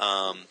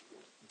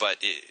 But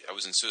I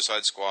was in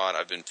Suicide Squad.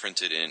 I've been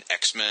printed in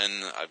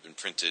X-Men. I've been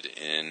printed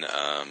in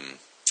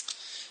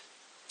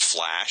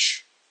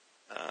Flash.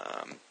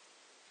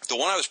 The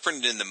one I was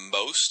printed in the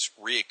most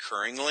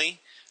reoccurringly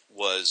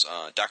was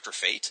Dr.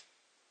 Fate.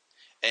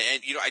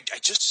 And I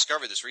just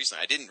discovered this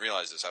recently. I didn't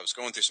realize this. I was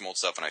going through some old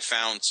stuff, and I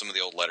found some of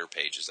the old letter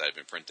pages that had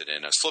been printed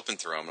in. I was flipping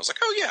through them, and I was like,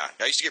 oh, yeah.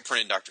 I used to get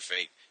printed in Dr.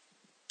 Fate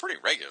pretty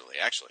regularly,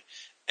 actually,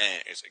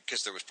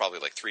 because there was probably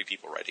like 3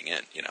 people writing in,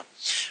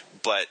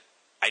 But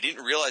I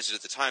didn't realize it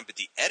at the time, but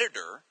the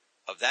editor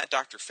of that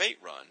Dr. Fate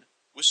run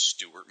was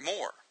Stuart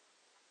Moore.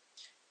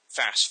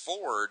 Fast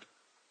forward,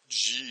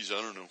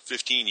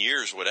 15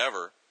 years,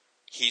 whatever,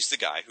 he's the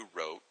guy who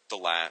wrote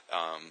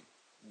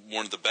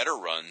one of the better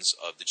runs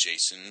of the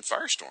Jason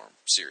Firestorm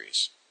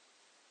series.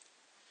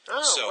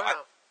 Oh, so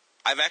wow.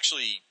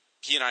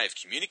 He and I have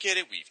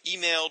communicated, we've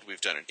emailed,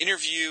 we've done an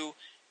interview,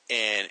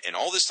 and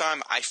all this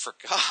time I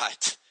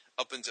forgot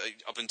up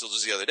until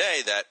just the other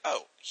day that,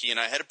 he and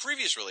I had a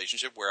previous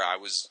relationship where I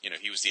was,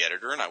 he was the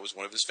editor and I was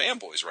one of his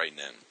fanboys writing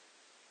in.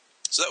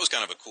 So that was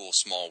kind of a cool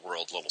small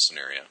world little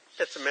scenario.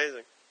 That's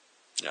amazing.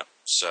 Yeah.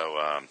 So,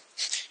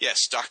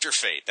 yes, Dr.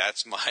 Fate.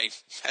 That's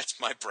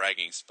my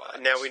bragging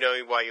spot. Now we know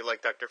why you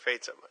like Dr.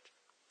 Fate so much.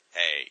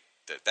 Hey,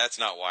 that's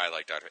not why I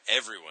like Dr. Fate.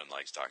 Everyone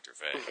likes Dr.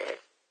 Fate.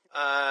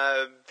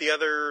 The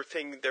other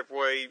thing that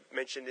Roy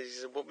mentioned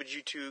is, what would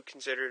you two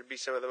consider to be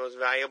some of the most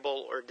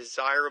valuable or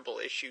desirable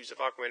issues of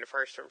Aquaman and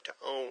Firestorm to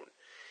own?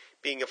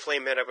 Being a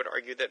Flamehead, I would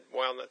argue that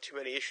while not too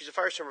many issues of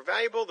Firestorm are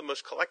valuable, the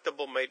most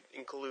collectible might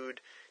include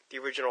the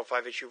original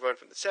 5-issue run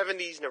from the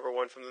 70s, number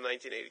 1 from the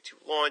 1982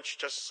 launch,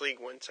 Justice League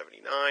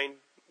 179,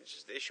 which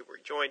is the issue where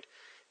he joined,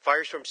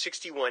 Firestorm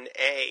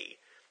 61A.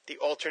 The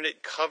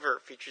alternate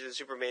cover features the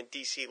Superman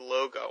DC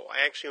logo.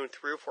 I actually own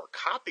 3 or 4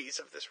 copies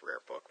of this rare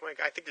book.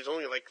 I think there's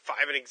only like 5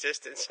 in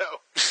existence,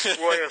 so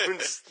Roy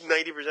owns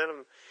 90% of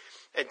them.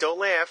 And don't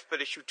laugh,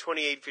 but issue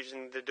 28 features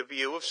the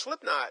debut of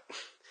Slipknot.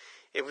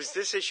 It was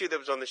this issue that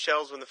was on the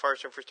shelves when the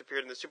Firestorm first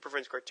appeared in the Super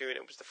Friends cartoon.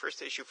 It was the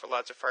first issue for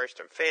lots of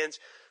Firestorm fans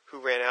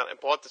who ran out and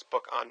bought this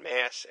book en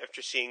masse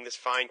after seeing this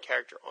fine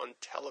character on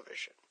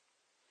television.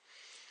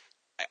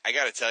 I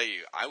got to tell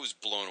you, I was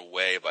blown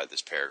away by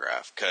this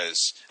paragraph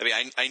because,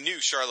 I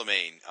knew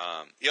Charlemagne.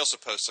 He also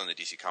posts on the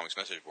DC Comics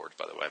message boards,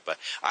 by the way. But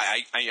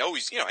I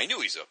always, I knew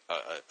he's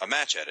a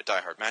match head, a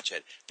diehard match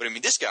head. But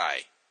this guy,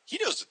 he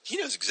knows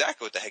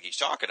exactly what the heck he's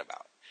talking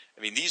about.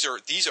 These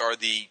are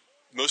the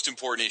most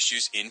important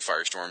issues in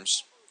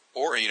Firestorm's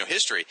or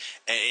history,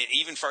 and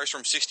even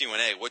Firestorm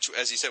 61A, which,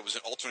 as he said, was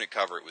an alternate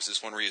cover. It was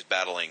this one where he was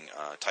battling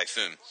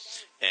Typhoon.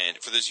 And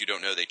for those of you who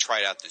don't know, they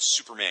tried out the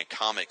Superman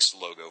Comics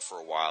logo for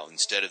a while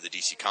instead of the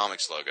DC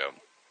Comics logo.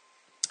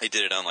 They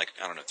did it on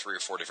 3 or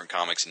 4 different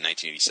comics in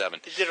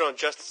 1987. They did it on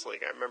Justice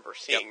League. I remember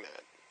seeing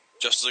that.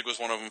 Justice League was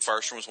one of them.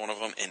 Firestorm was one of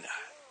them, and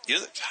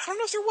I don't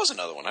know if there was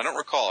another one. I don't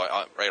recall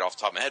right off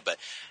the top of my head, but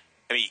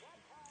I mean,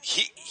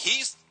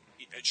 he's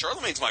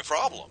Charlemagne's my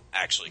problem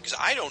actually because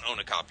I don't own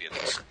a copy of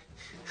this.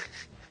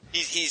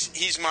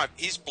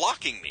 He's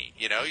blocking me.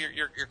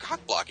 You're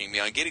cock blocking me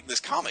on getting this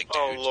comic, dude.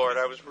 Oh Lord,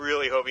 I was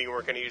really hoping you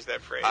weren't going to use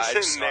that phrase.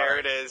 I'm sorry. There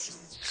it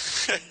is.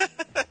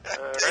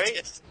 All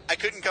right. I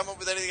couldn't come up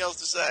with anything else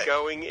to say.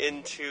 Going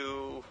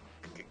into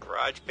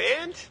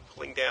GarageBand,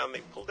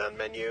 pull down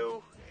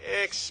menu,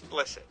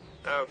 explicit.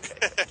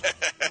 Okay.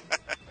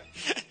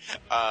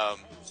 I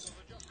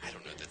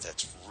don't know that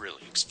that's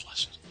really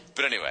explicit,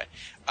 but anyway,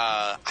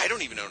 I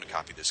don't even own a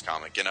copy of this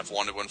comic, and I've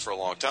wanted one for a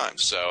long time.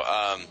 So.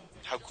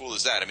 How cool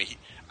is that? I mean,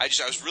 I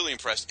was really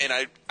impressed, and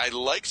I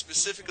like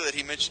specifically that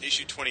he mentioned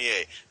issue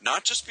 28,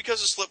 not just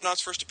because of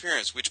Slipknot's first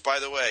appearance, which, by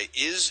the way,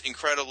 is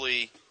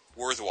incredibly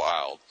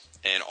worthwhile,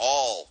 and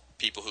all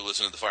people who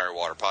listen to the Fire and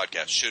Water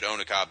podcast should own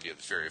a copy of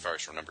the Fury of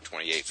Firestorm number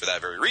 28 for that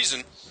very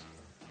reason.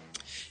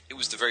 It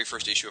was the very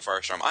first issue of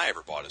Firestorm I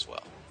ever bought as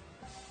well.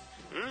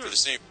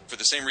 For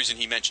the same reason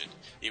he mentioned.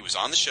 It was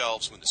on the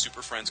shelves when the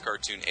Super Friends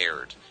cartoon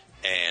aired,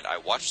 and I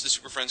watched the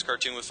Super Friends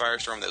cartoon with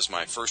Firestorm. That was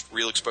my first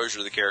real exposure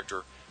to the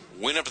character.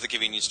 Went up to the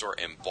convenience store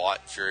and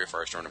bought Fury of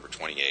Firestorm number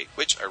 28,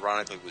 which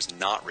ironically was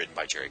not written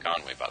by Jerry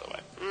Conway, by the way.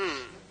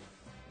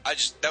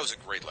 That was a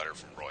great letter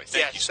from Roy.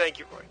 Thank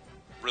you, Roy.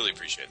 Really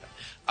appreciate that.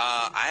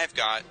 I have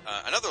got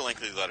another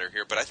lengthy letter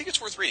here, but I think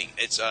it's worth reading.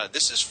 It's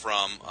this is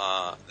from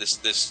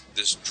this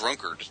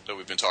drunkard that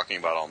we've been talking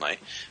about all night,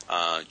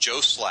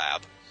 Joe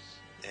Slab.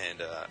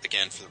 And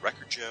again, for the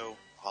record, Joe,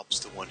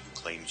 Rob's the one who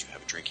claims you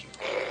have a drinking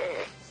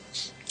problem.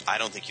 I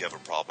don't think you have a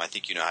problem. I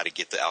think you know how to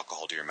get the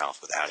alcohol to your mouth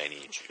without any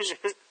issues.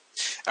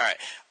 All right.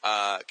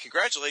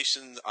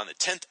 Congratulations on the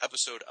 10th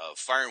episode of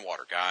Fire and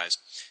Water, guys.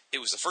 It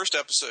was the first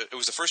episode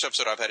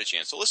I've had a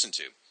chance to listen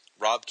to.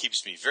 Rob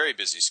keeps me very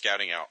busy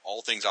scouting out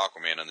all things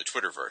Aquaman on the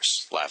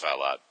Twitterverse. Laugh out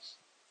loud.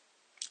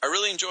 I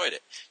really enjoyed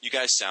it. You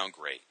guys sound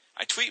great.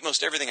 I tweet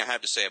most everything I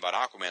have to say about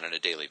Aquaman on a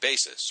daily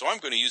basis, so I'm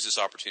going to use this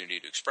opportunity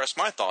to express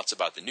my thoughts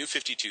about the New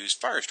 52's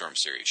Firestorm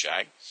series,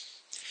 Shag.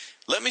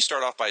 Let me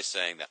start off by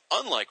saying that,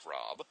 unlike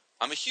Rob,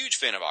 I'm a huge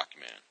fan of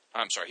Aquaman.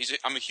 I'm sorry,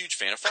 I'm a huge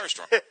fan of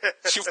Firestorm.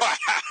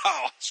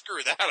 Wow,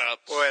 screw that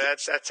up. Boy, that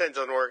sentence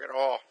doesn't work at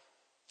all.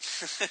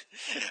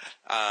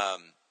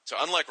 So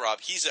unlike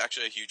Rob, he's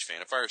actually a huge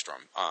fan of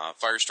Firestorm.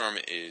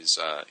 Firestorm is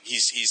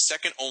he's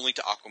second only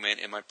to Aquaman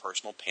in my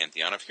personal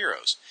pantheon of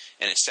heroes,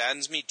 and it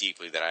saddens me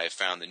deeply that I have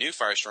found the new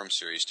Firestorm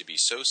series to be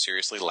so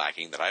seriously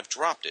lacking that I've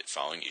dropped it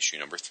following issue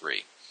number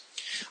 3.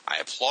 I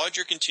applaud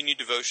your continued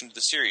devotion to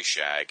the series,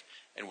 Shag,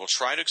 and will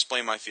try to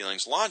explain my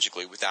feelings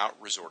logically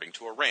without resorting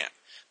to a rant.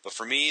 But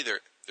for me,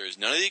 there's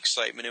none of the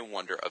excitement and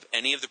wonder of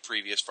any of the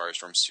previous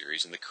Firestorm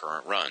series in the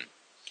current run.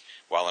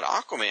 While in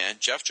Aquaman,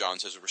 Jeff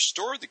Johns has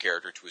restored the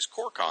character to his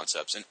core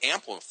concepts and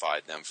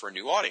amplified them for a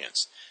new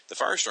audience. The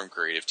Firestorm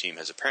creative team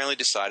has apparently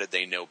decided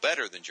they know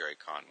better than Jerry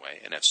Conway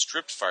and have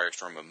stripped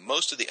Firestorm of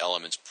most of the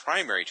elements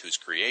primary to his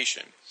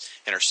creation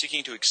and are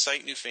seeking to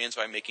excite new fans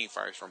by making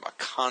Firestorm a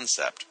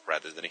concept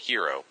rather than a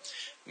hero,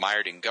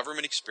 mired in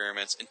government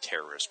experiments and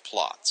terrorist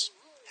plots.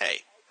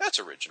 Hey, that's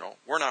original.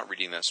 We're not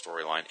reading that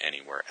storyline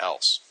anywhere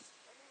else.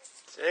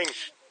 Dang.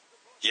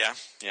 Yeah.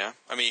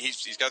 I mean,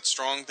 he's got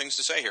strong things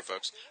to say here,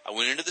 folks. I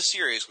went into the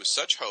series with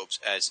such hopes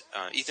as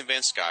Ethan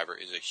Van Sciver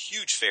is a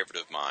huge favorite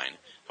of mine.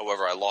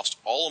 However, I lost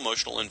all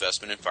emotional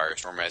investment in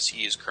Firestorm as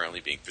he is currently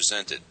being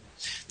presented.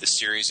 The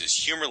series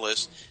is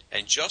humorless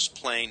and just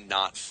plain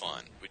not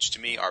fun, which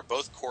to me are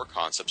both core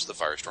concepts of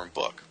the Firestorm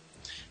book.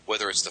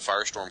 Whether it's the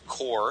Firestorm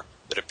core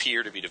that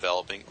appear to be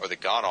developing or the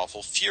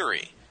god-awful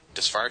Fury,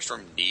 does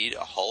Firestorm need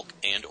a Hulk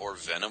and or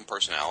Venom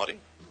personality?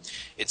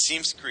 It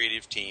seems the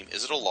creative team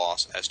is at a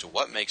loss as to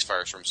what makes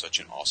Firestorm such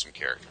an awesome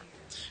character.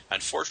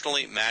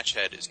 Unfortunately,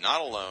 Matchhead is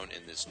not alone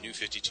in this New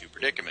 52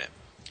 predicament.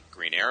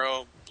 Green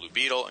Arrow, Blue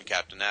Beetle, and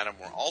Captain Atom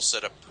were all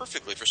set up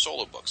perfectly for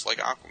solo books like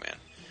Aquaman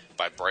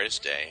by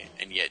Brightest Day,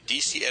 and yet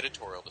DC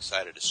editorial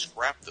decided to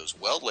scrap those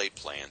well-laid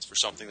plans for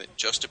something that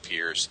just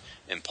appears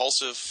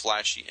impulsive,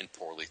 flashy, and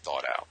poorly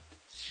thought out.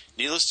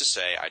 Needless to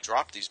say, I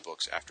dropped these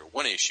books after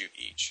one issue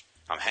each.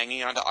 I'm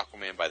hanging on to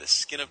Hawkman by the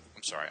skin of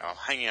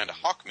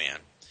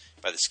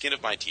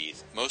my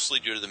teeth, mostly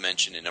due to the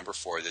mention in number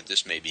 4 that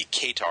this may be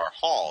Qatar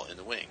Hall in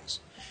the wings.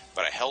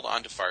 But I held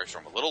on to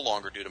Firestorm a little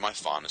longer due to my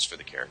fondness for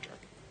the character.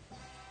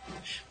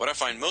 What I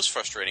find most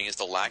frustrating is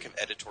the lack of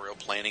editorial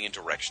planning and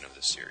direction of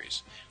this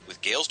series.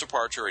 With Gale's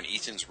departure and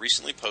Ethan's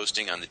recently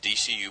posting on the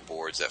DCU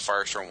boards that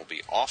Firestorm will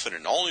be off in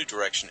an all-new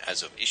direction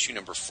as of issue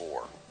number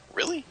 4.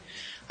 Really?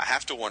 I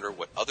have to wonder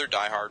what other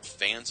diehard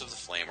fans of The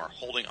Flame are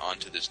holding on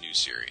to this new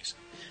series.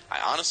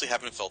 I honestly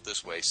haven't felt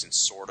this way since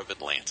Sword of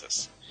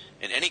Atlantis.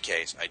 In any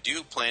case, I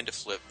do plan to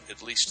flip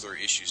at least through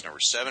issues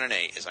number 7 and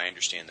 8, as I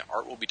understand the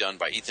art will be done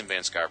by Ethan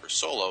Van Sciver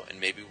solo, and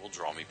maybe will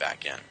draw me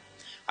back in.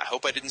 I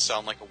hope I didn't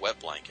sound like a wet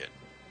blanket.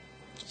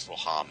 Just a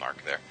little ha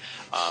mark there.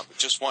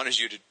 Just wanted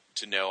you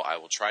to know I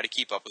will try to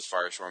keep up with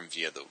Firestorm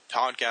via the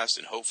podcast,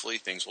 and hopefully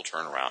things will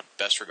turn around.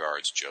 Best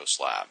regards, Joe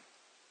Slab.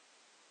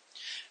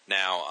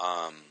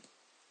 Now,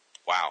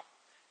 wow,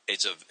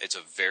 it's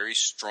a very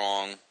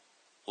strong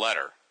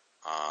letter,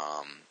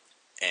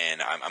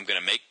 and I'm going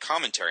to make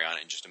commentary on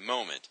it in just a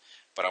moment,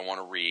 but I want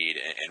to read,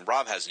 and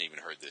Rob hasn't even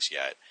heard this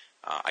yet.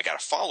 I got a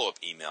follow-up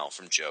email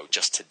from Joe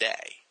just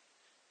today.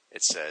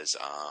 It says,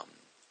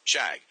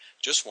 Shag,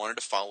 just wanted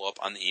to follow up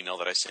on the email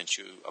that I sent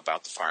you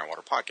about the Fire and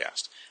Water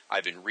podcast.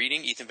 I've been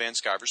reading Ethan Van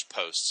Sciver's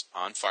posts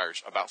on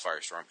about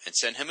Firestorm and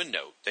sent him a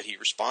note that he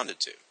responded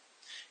to.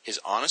 His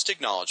honest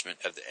acknowledgement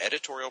of the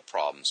editorial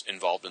problems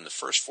involved in the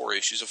first 4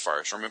 issues of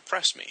Firestorm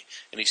impressed me,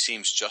 and he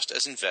seems just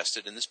as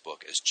invested in this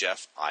book as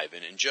Jeff,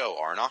 Ivan, and Joe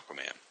are in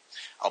Aquaman.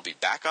 I'll be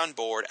back on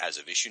board as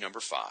of issue number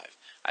 5.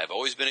 I have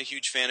always been a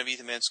huge fan of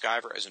Ethan Van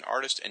Sciver as an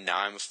artist, and now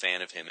I'm a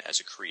fan of him as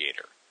a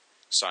creator.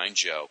 Signed,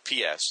 Joe.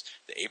 P.S.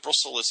 The April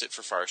solicit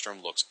for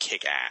Firestorm looks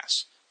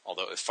kick-ass.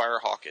 Although if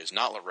Firehawk is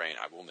not Lorraine,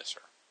 I will miss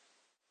her.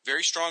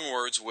 Very strong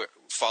words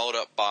followed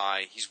up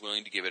by he's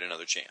willing to give it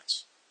another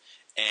chance.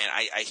 And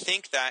I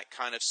think that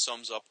kind of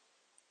sums up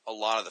a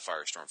lot of the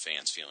Firestorm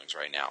fans' feelings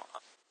right now.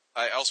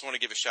 I also want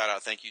to give a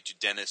shout-out, thank you to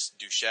Dennis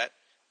Duchette,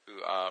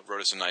 who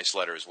wrote us a nice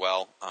letter as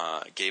well.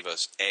 Gave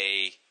us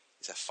is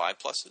that 5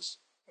 pluses?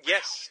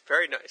 Yes,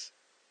 very nice.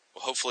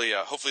 Well, hopefully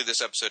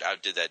this episode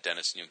outdid that,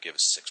 Dennis, and you'll give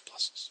us 6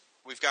 pluses.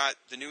 We've got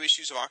the new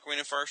issues of Aquaman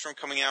and Firestorm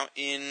coming out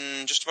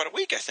in just about a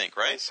week, I think,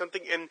 right?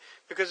 And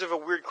because of a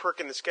weird quirk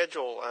in the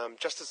schedule,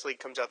 Justice League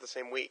comes out the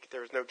same week. There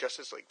was no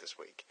Justice League this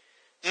week.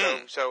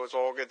 So it's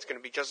all good. It's going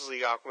to be Justice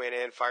League, Aquaman,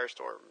 and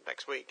Firestorm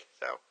next week.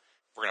 So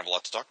we're going to have a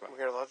lot to talk about. We're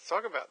going to have a lot to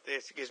talk about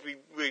this because we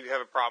have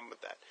a problem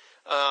with that.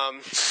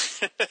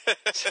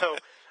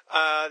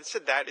 So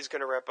that is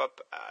going to wrap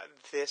up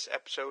this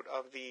episode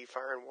of the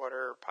Fire and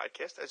Water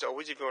podcast. As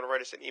always, if you want to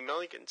write us an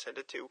email, you can send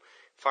it to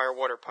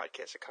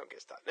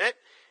firewaterpodcast@comcast.net.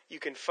 You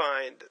can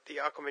find the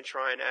Aquaman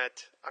Shrine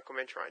at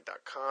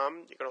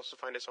aquamanshrine.com. You can also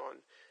find us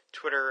on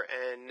Twitter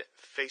and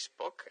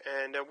Facebook.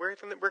 And where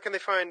can they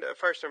find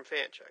Firestorm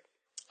Fan, Chuck?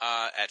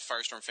 At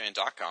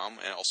firestormfan.com,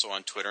 and also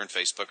on Twitter and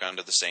Facebook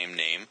under the same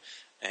name.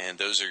 And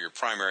those are your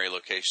primary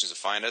locations to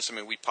find us. I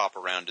mean, we pop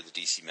around to the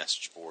DC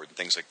message board and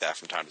things like that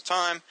from time to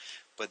time,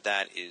 but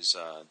that is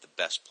the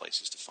best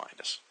places to find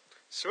us.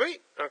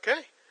 Sweet.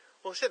 Okay.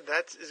 Well, I said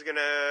that is going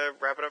to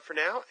wrap it up for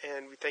now,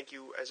 and we thank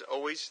you, as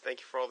always,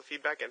 thank you for all the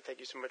feedback, and thank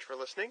you so much for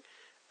listening.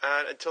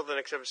 Until the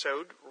next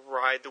episode,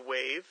 ride the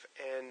wave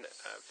and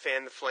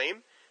fan the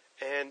flame,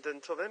 and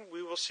until then,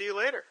 we will see you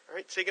later. All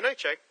right, say goodnight,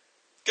 Shag.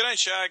 Good night,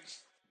 Shag.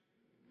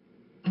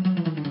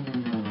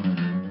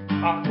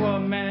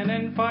 Aquaman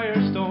and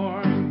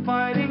Firestorm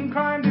fighting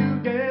crime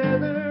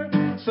together.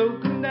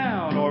 Soak 'em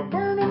down or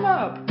burn 'em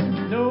up.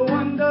 No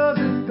one does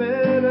it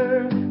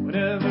better.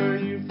 Whenever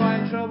you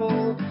find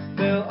trouble,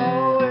 they'll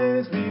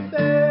always be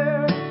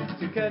there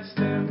to catch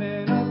them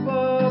in a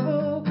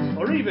bubble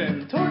or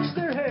even torch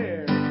their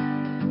hair.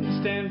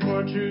 They stand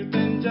for truth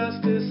and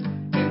justice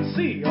in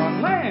sea,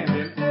 on land,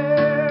 and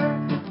air.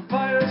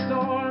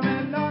 Firestorm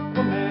and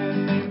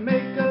Aquaman, they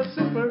make a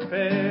super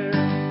pair.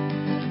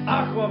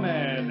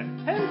 Aquaman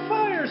and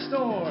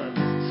Firestorm,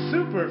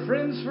 super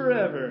friends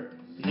forever.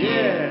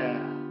 Yeah!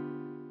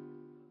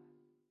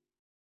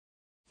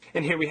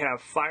 And here we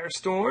have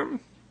Firestorm.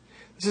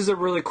 This is a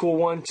really cool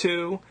one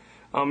too.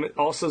 It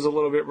also is a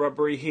little bit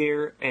rubbery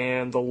here,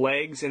 and the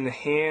legs and the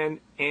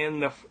hand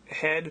and the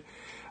head,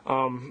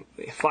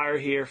 fire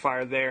here,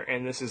 fire there,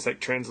 and this is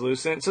like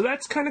translucent. So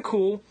that's kind of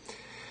cool.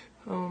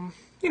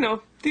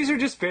 These are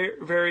just very,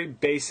 very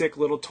basic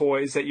little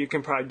toys that you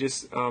can probably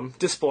just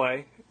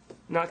display.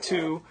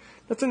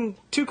 Nothing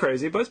too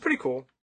crazy, but it's pretty cool.